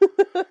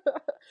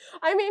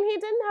 I mean, he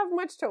didn't have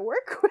much to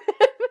work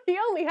with. He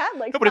only had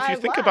like 5 but if you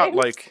think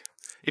lines.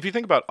 if you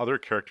think about other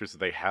characters that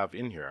they have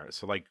in here,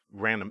 so like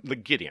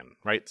Gideon,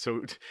 right?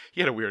 So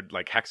he had a weird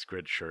like hex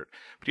grid shirt,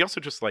 but he also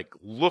just like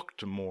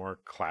looked more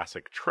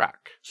classic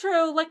Trek.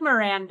 True, like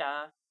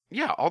Miranda.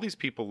 Yeah, all these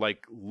people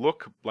like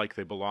look like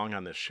they belong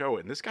on this show,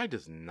 and this guy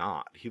does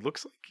not. He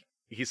looks like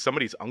he's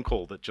somebody's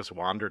uncle that just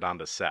wandered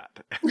onto set.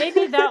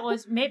 Maybe that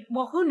was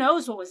well, who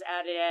knows what was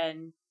added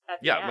in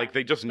at the end. Like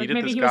they just needed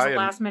maybe this he guy. Was a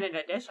last minute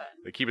addition.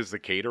 Like he was the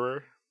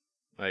caterer.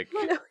 Like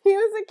no, he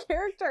was a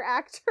character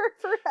actor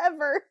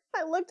forever.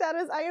 I looked at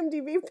his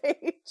IMDb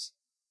page.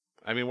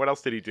 I mean, what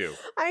else did he do?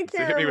 I can't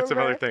remember. Hit me with some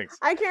other things.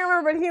 I can't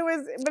remember,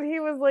 but he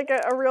was like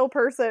a real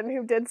person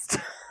who did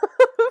stuff.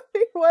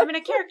 I mean,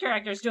 a character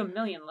actors do a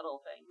million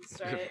little things,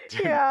 right?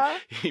 Yeah.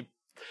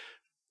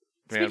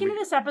 Speaking of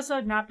this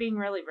episode not being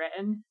really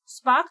written,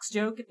 Spock's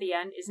joke at the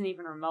end isn't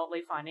even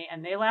remotely funny,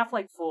 and they laugh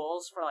like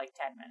fools for like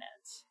 10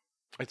 minutes.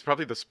 It's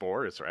probably the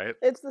spores, right?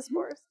 It's the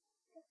spores.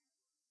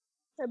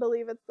 I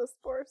believe it's the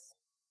spores.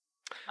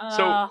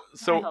 So I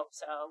hope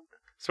so.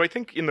 So I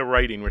think in the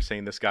writing we're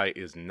saying this guy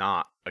is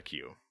not a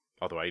Q.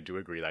 Although I do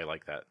agree, I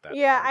like that.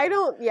 Yeah, I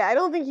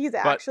don't think he's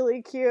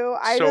actually Q.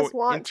 I so just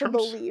want to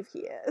believe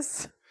he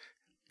is.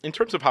 In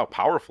terms of how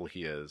powerful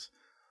he is,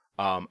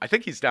 I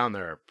think he's down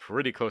there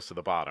pretty close to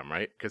the bottom,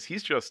 right? Because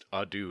he's just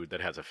a dude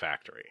that has a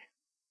factory.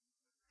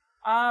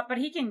 But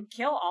he can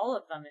kill all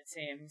of them, it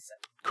seems.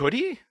 Could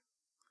he?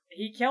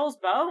 He kills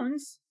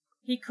Bones.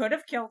 He could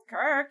have killed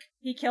Kirk.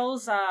 He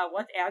kills,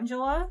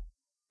 Angela?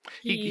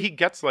 He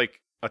gets,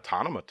 like,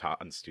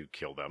 automatons to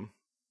kill them.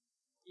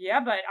 Yeah,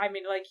 but, I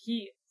mean, like,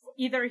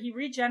 either he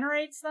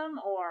regenerates them,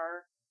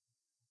 or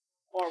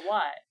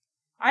what?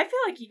 I feel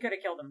like he could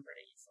have killed them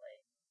pretty easily.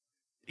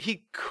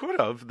 He could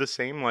have, the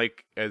same,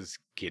 like, as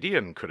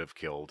Gideon could have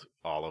killed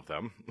all of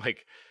them.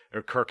 Like,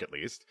 or Kirk, at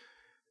least.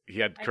 He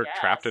had Kirk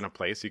trapped in a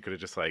place. He could have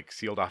just, like,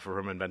 sealed off a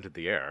room and vented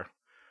the air.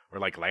 Or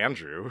like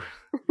Landru,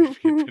 if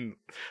he'd been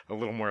a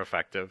little more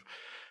effective.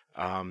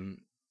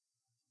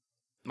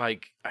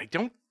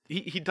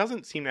 He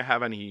doesn't seem to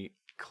have any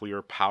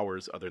clear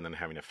powers other than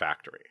having a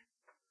factory.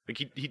 Like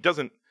he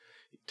doesn't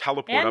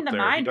teleport and up the there.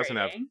 Mind He doesn't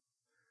reading. have.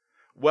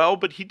 Well,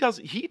 but he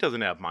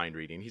doesn't have mind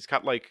reading. He's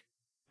got like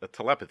a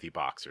telepathy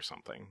box or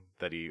something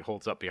that he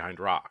holds up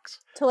behind rocks.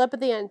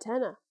 Telepathy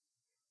antenna.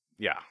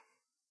 Yeah.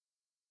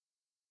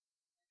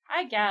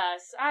 I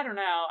guess. I don't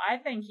know. I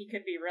think he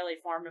could be really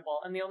formidable,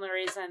 and the only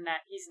reason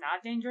that he's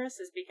not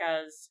dangerous is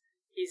because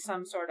he's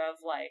some sort of,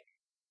 like,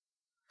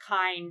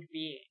 kind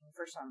being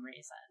for some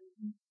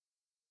reason.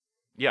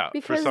 Yeah,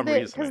 because for some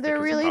reason. Because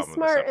they're really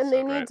smart and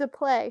they need to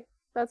play.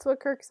 That's what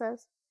Kirk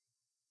says.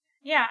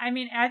 Yeah, I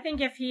mean, I think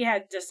if he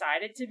had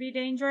decided to be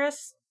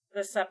dangerous,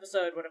 this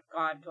episode would have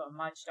gone to a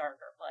much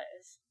darker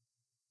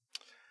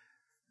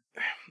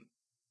place.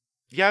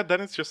 Yeah, then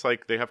it's just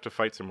like they have to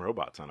fight some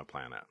robots on a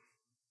planet.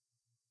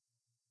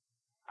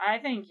 I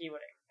think he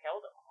would have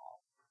killed them all.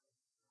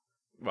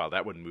 Well,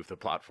 that wouldn't move the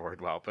plot forward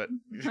well, but...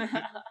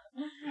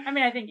 I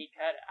mean, I think he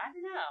could. I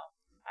don't know.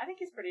 I think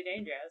he's pretty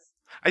dangerous.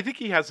 I think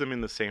he has them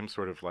in the same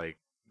sort of, like,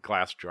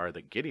 glass jar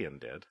that Gideon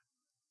did.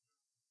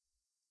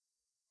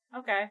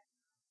 Okay.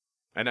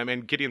 And I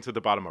mean, Gideon's at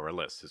the bottom of our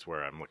list is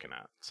where I'm looking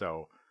at.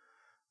 So,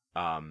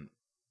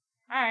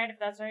 Alright, if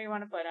that's where you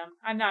want to put him.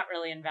 I'm not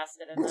really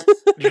invested in this.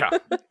 yeah.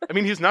 I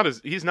mean, he's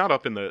not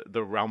up in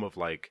the realm of,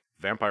 like,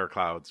 vampire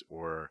clouds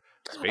or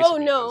space Oh,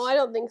 amoebas. no, I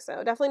don't think so.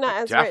 Definitely not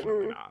as Definitely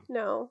written. not.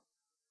 No.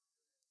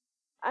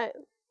 I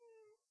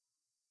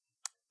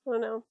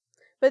don't know.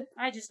 But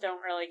I just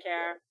don't really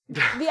care.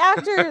 the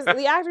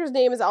actor's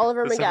name is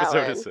Oliver This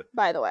episode McGowan,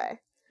 by the way.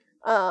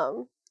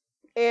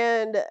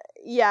 And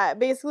yeah,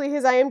 basically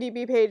his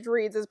IMDb page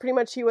reads as pretty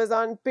much he was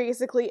on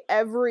basically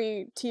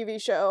every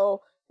TV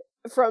show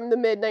from the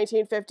mid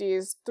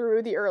 1950s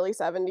through the early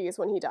 70s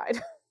when he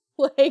died.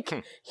 Like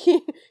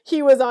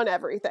he was on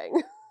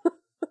everything.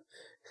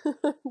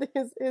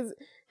 his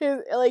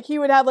like he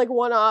would have like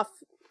one-off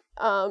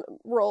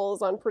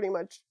roles on pretty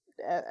much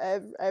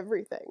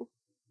everything.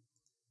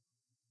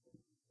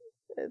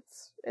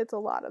 It's a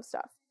lot of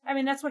stuff. I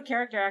mean, that's what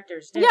character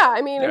actors do. Yeah,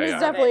 I mean, Yeah, he's yeah.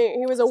 definitely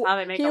he was a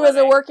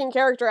living. working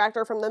character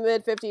actor from the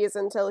mid 50s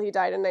until he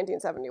died in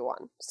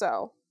 1971.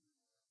 So,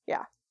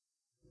 yeah.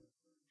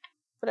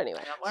 But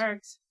anyway, It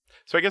works.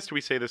 So I guess do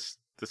we say this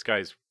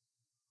guy's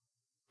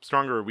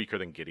stronger or weaker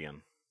than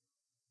Gideon?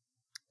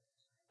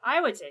 I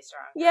would say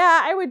strong.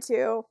 yeah, I would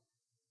too.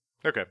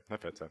 Okay,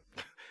 that fits in.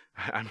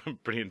 I'm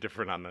pretty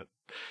indifferent on that.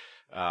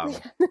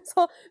 This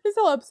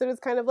whole episode is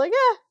kind of like,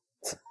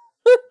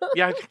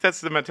 Yeah, I think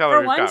that's the mentality For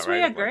we've once, got, right?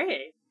 we Like,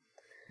 agree.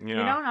 you We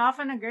know. don't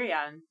often agree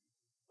on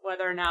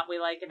whether or not we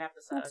like an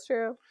episode. That's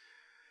true.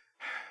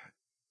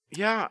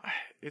 Yeah,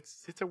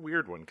 it's a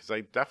weird one because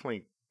I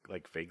definitely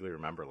like vaguely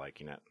remember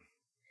liking it.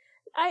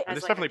 I And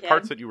there's like a definitely kid.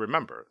 parts that you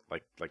remember,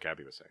 like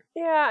Abby was saying.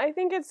 Yeah, I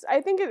think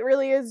it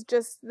really is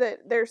just that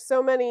there's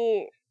so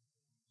many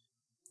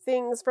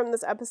things from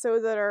this episode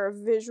that are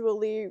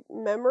visually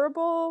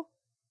memorable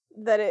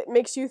that it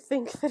makes you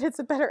think that it's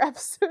a better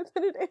episode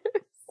than it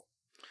is.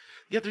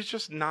 Yeah,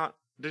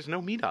 there's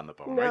no meat on the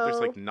bone, right? There's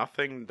No. like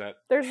nothing that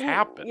There's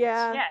happens.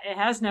 Yeah. Yeah, it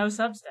has no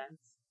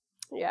substance.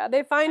 Yeah,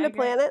 they find I a agree.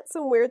 planet,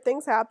 some weird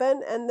things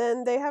happen, and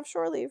then they have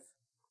shore leave.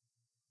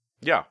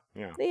 Yeah.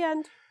 The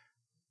end.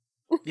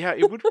 Yeah,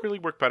 it would really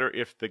work better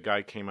if the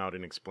guy came out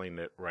and explained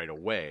it right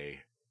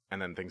away,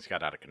 and then things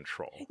got out of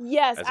control.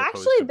 Yes, As opposed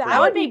actually, to that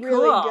would be bringing-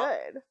 really That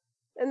would be good.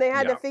 And they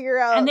had to Yeah. figure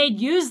out. And they'd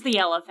use the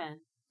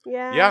elephant.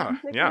 Yeah, Yeah,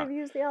 they yeah. could have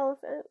used the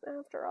elephant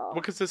after all. Well,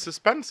 because the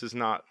suspense is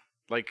not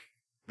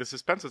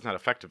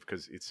effective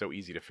because it's so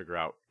easy to figure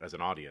out as an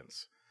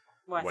audience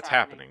what's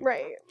happening.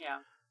 Right. Yeah.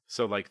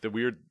 So like the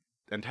weird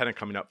antenna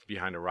coming up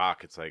behind a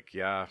rock, it's like,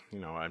 yeah,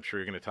 I'm sure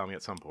you're going to tell me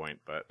at some point,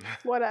 but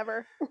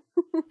Whatever.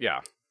 yeah.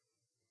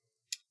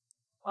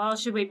 Well,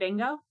 should we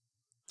bingo?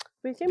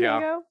 We can Yeah.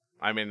 bingo.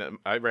 I mean,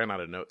 I ran out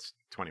of notes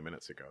 20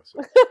 minutes ago. So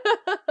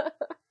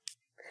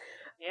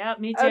Yeah,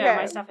 me too. Okay.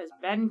 My stuff has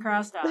been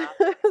crossed off.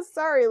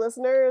 Sorry,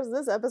 listeners.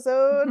 This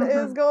episode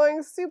is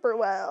going super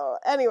well.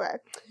 Anyway,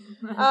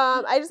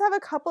 I just have a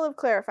couple of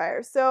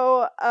clarifiers.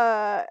 So,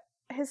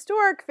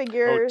 historic Oh,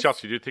 figures.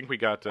 Chelsea, do you think we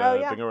got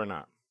yeah. bingo or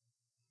not?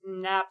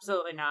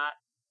 Absolutely not.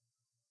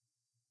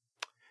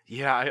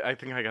 Yeah, I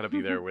think I got to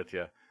be there with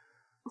you.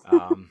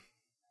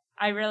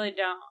 I really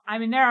don't. I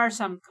mean, there are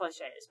some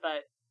cliches,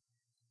 but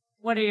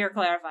what are your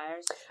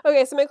clarifiers?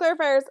 Okay, so my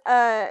clarifiers,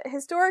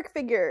 historic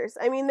figures.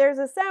 I mean, there's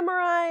a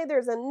samurai,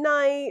 there's a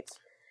knight,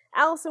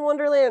 Alice in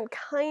Wonderland,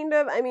 kind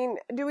of. I mean,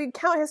 do we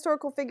count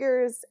historical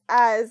figures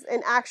as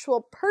an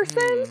actual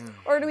person,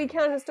 or do we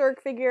count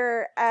historic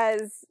figure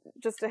as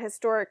just a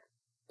historic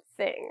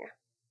thing?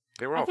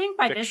 They were all I think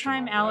by this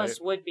time, fictional, Alice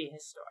right? would be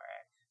historic.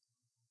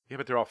 Yeah,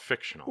 but they're all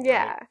fictional.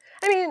 Yeah. Right?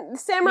 I mean,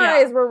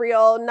 samurais were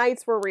real,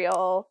 knights were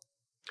real.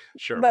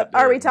 Sure. But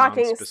are they're we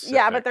talking? non-specific.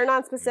 Yeah, but they're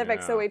not specific.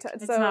 Yeah. So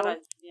It's not a,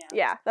 yeah.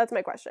 yeah, that's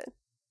my question.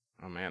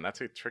 Oh man,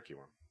 that's a tricky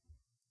one.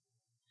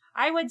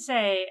 I would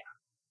say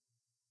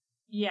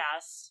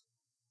yes,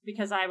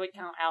 because I would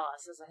count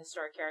Alice as a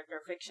historic character,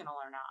 fictional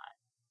or not.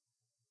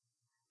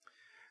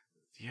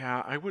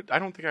 Yeah, I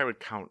don't think I would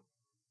count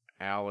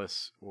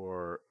Alice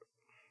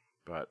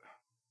but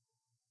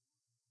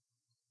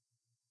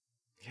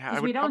yeah, I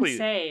Because would we don't probably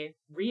say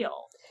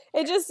real.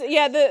 It just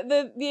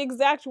the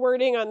exact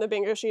wording on the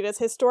bingo sheet is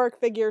historic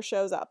figure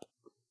shows up.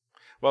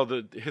 Well,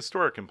 the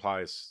historic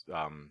implies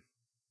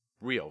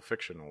real,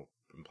 fictional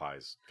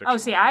implies fictional. Oh,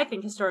 see, I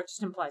think historic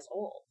just implies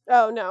old.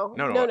 Oh no.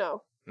 No.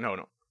 No.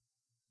 No.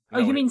 Oh,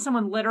 you mean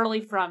someone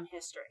literally from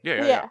history?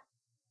 Yeah.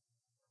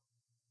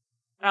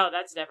 Oh,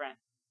 that's different.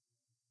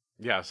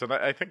 Yeah, so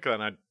I think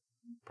then I'd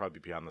probably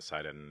be on the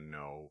side of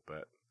no,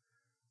 but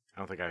I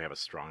don't think I have a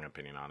strong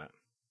opinion on it.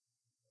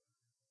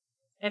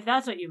 If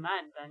that's what you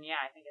meant, then yeah,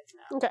 I think it's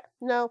no. Okay.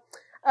 No.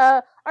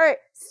 All right.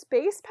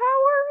 Space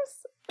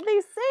powers. They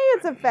say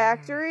it's a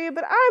factory,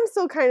 but I'm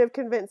still kind of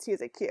convinced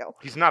he's a Q.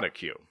 He's not a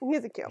Q.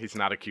 He's a Q. He's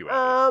not a Q.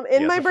 He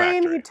In has my a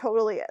brain, factory. he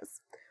totally is.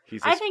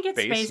 He's I think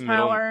it's space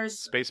powers.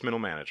 Space middle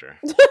manager.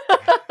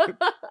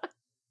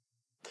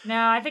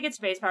 No, I think it's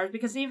space powers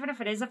because even if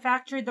it is a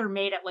factory, they're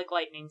made at like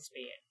lightning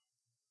speed.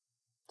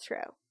 True.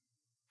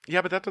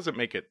 Yeah, but that doesn't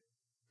make it.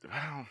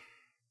 Well,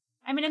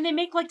 I mean, and they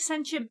make like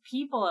sentient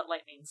people at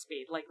lightning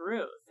speed, like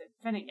Ruth and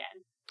Finnegan.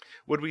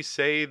 would we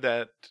say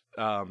that?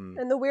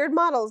 And the weird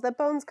models that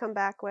Bones come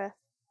back with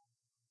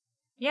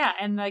Yeah,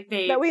 and like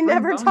they that we bring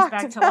never Bones talked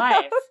back about. to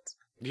life.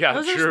 Yeah,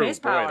 Those are true. space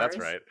Boy, that's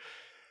powers. right.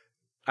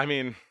 I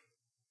mean,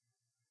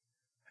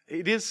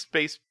 it is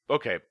space.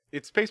 Okay,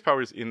 it's space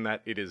powers in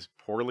that it is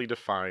poorly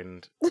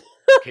defined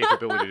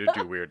capability to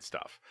do weird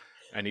stuff,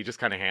 and he just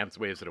kind of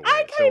waves it away.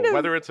 So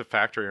whether it's a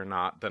factory or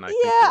not, then I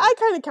think I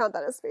kind of count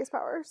that as space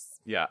powers.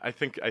 yeah, I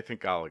think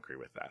I'll agree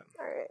with that.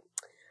 All right.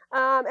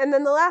 And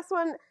then the last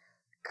one,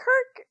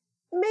 Kirk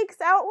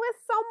makes out with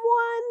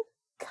someone,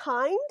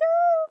 kind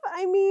of.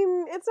 I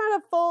mean, it's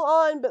not a full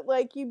on, but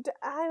like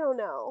I don't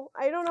know.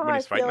 I don't know When how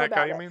he's I fighting feel that about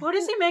guy, it. you mean? Who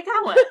does he make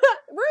out with?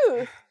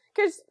 Ruth,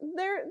 because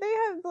they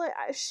have like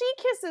she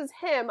kisses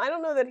him. I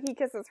don't know that he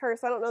kisses her,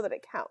 so I don't know that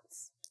it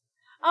counts.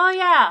 Oh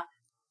yeah,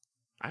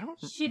 I don't.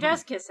 she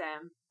does kiss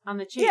him on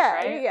the cheek, Yeah,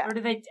 right? yeah. Or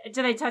do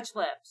they touch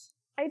lips?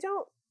 I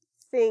don't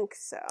think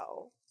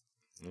so.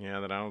 Yeah,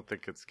 then I don't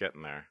think it's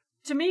getting there.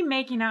 To me,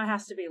 making out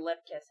has to be lip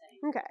kissing.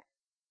 Okay.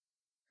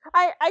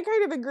 I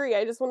kind of agree.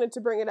 I just wanted to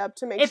bring it up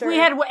to make If sure. we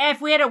had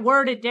it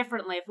worded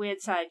differently, if we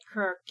had said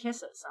Kirk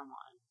kisses someone,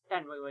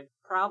 then we would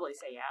probably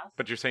say yes.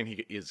 But you're saying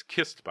he is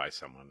kissed by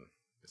someone.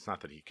 It's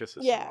not that he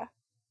kisses. Yeah. someone.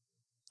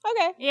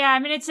 Okay. Yeah, I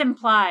mean it's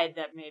implied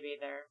that maybe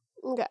they're,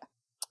 Okay.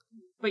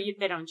 but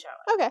they don't show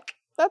it. Okay.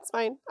 That's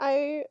fine.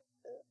 I'm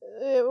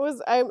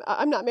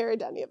not married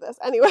to any of this.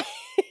 Anyway.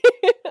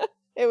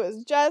 It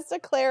was just a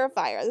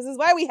clarifier. This is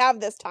why we have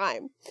this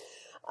time.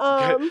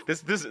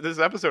 This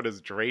episode has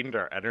drained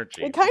our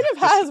energy. It kind of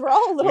has. We're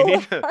all a little we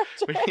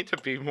lethargic. need to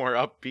be more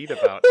upbeat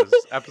about this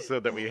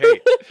episode that we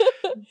hate.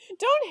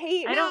 Don't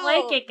hate. I don't no.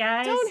 like it,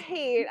 guys. Don't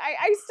hate.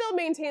 I still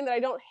maintain that I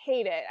don't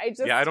hate it. I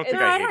just Yeah, I don't think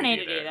No, I I hate don't it hate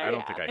it either. either. I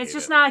don't think I hate It's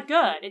just it. not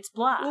good. It's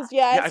blah.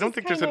 Yeah, I don't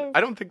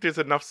think there's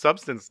enough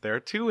substance there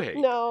to hate.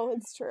 No,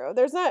 it's true.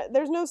 There's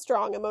no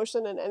strong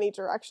emotion in any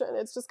direction.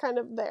 It's just kind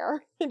of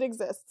there. It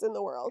exists in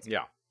the world.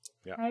 Yeah.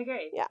 I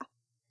agree.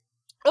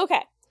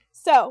 Okay,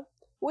 so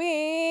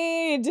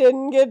we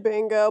didn't get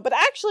bingo, but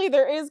actually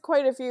there is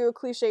quite a few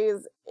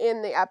cliches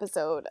in the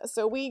episode.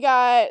 So we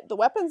got the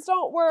weapons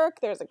don't work,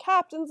 there's a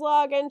captain's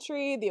log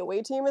entry, the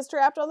away team is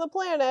trapped on the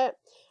planet,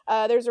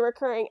 there's a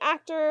recurring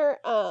actor,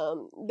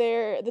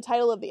 the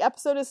title of the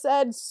episode is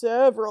said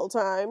several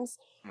times.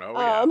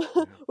 Oh,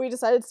 yeah. We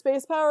decided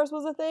space powers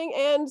was a thing,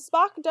 and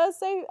Spock does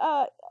say,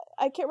 I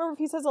can't remember if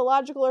he says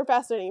illogical or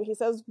fascinating, he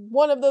says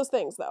one of those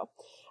things though.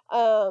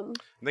 I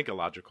think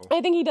illogical.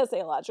 I think he does say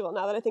illogical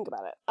now that I think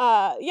about it.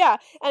 Yeah,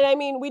 and I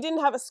mean, we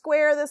didn't have a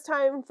square this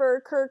time for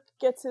Kirk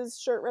gets his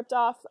shirt ripped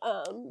off,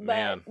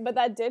 but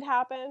that did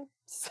happen.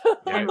 So.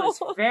 Yeah. It was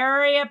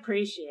very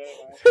appreciated.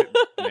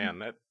 Man,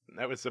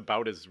 that was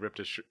about as ripped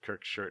as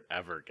Kirk's shirt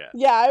ever gets.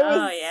 Yeah, it was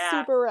Oh, yeah.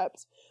 super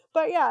ripped.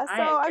 But yeah,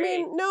 so I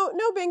agree. mean, no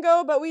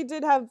bingo, but we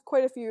did have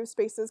quite a few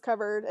spaces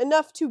covered,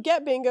 enough to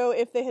get bingo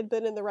if they had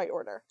been in the right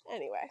order.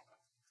 Anyway,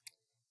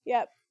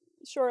 yep,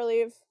 shore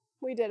leave.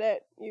 We did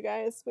it, you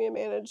guys. We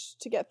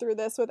managed to get through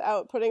this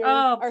without putting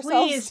ourselves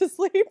please. to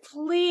sleep.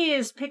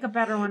 Please pick a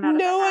better one out of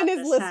No the hat one is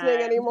this listening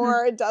time.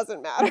 anymore. It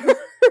doesn't matter.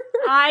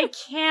 I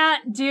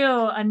can't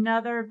do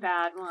another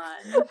bad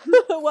one.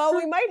 Well,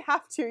 we might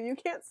have to. You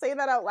can't say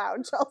that out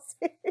loud,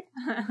 Chelsea.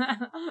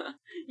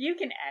 You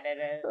can edit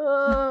it.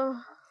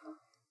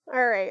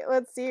 All right,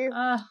 let's see.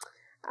 I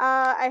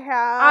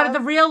have... Out of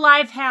the real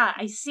live hat.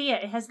 I see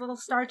it. It has little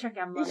Star Trek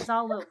emblems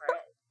all over it.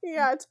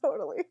 Yeah,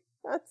 totally.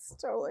 That's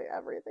totally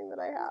everything that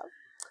I have.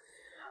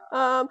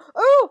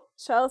 Oh,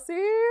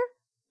 Chelsea,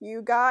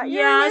 you got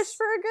your wish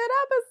for a good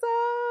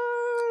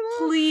episode.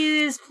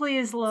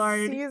 Please,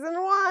 Lord.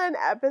 Season 1,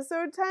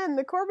 episode 10,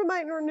 the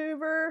Corbomite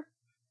maneuver.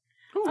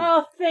 Ooh.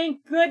 Oh,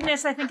 thank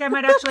goodness. I think I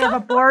might actually have a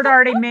board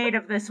already made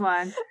of this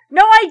one.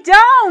 No, I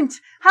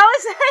don't! How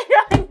is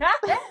that?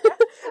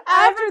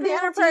 After the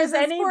Enterprise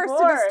is forced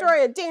to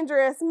destroy a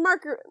dangerous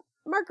marker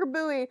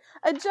buoy,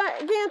 a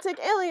gigantic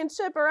alien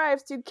ship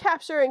arrives to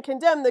capture and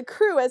condemn the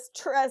crew as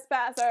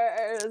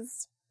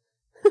trespassers.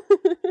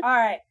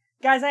 Alright.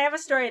 Guys, I have a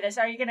story of this.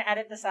 Are you going to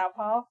edit this out,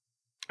 Paul?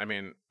 I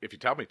mean, if you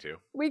tell me to.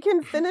 We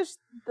can finish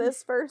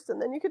this first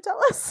and then you could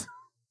tell us.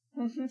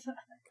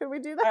 Could we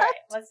do that?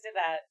 Alright, let's do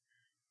that.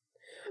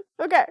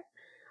 Okay.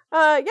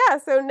 Yeah,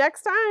 so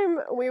next time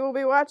we will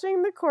be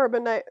watching the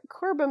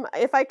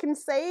if I can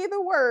say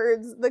the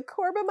words, the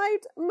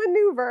Corbomite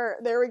maneuver.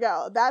 There we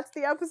go. That's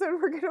the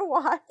episode we're going to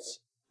watch.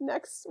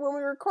 Next, when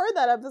we record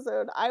that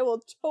episode, I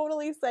will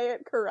totally say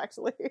it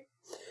correctly.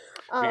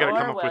 You gotta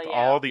come up with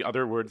all the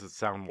other words that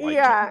sound like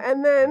yeah,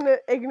 and then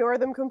ignore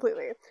them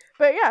completely.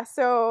 But yeah,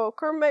 so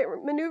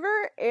Corbomite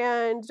maneuver,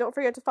 and don't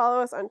forget to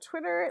follow us on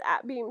Twitter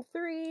at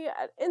Beam3,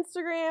 at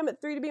Instagram at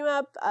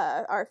 3toBeamUp.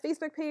 Our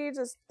Facebook page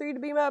is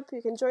 3toBeamUp.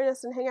 You can join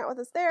us and hang out with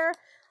us there.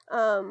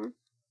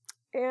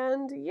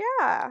 And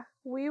yeah,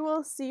 we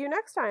will see you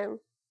next time.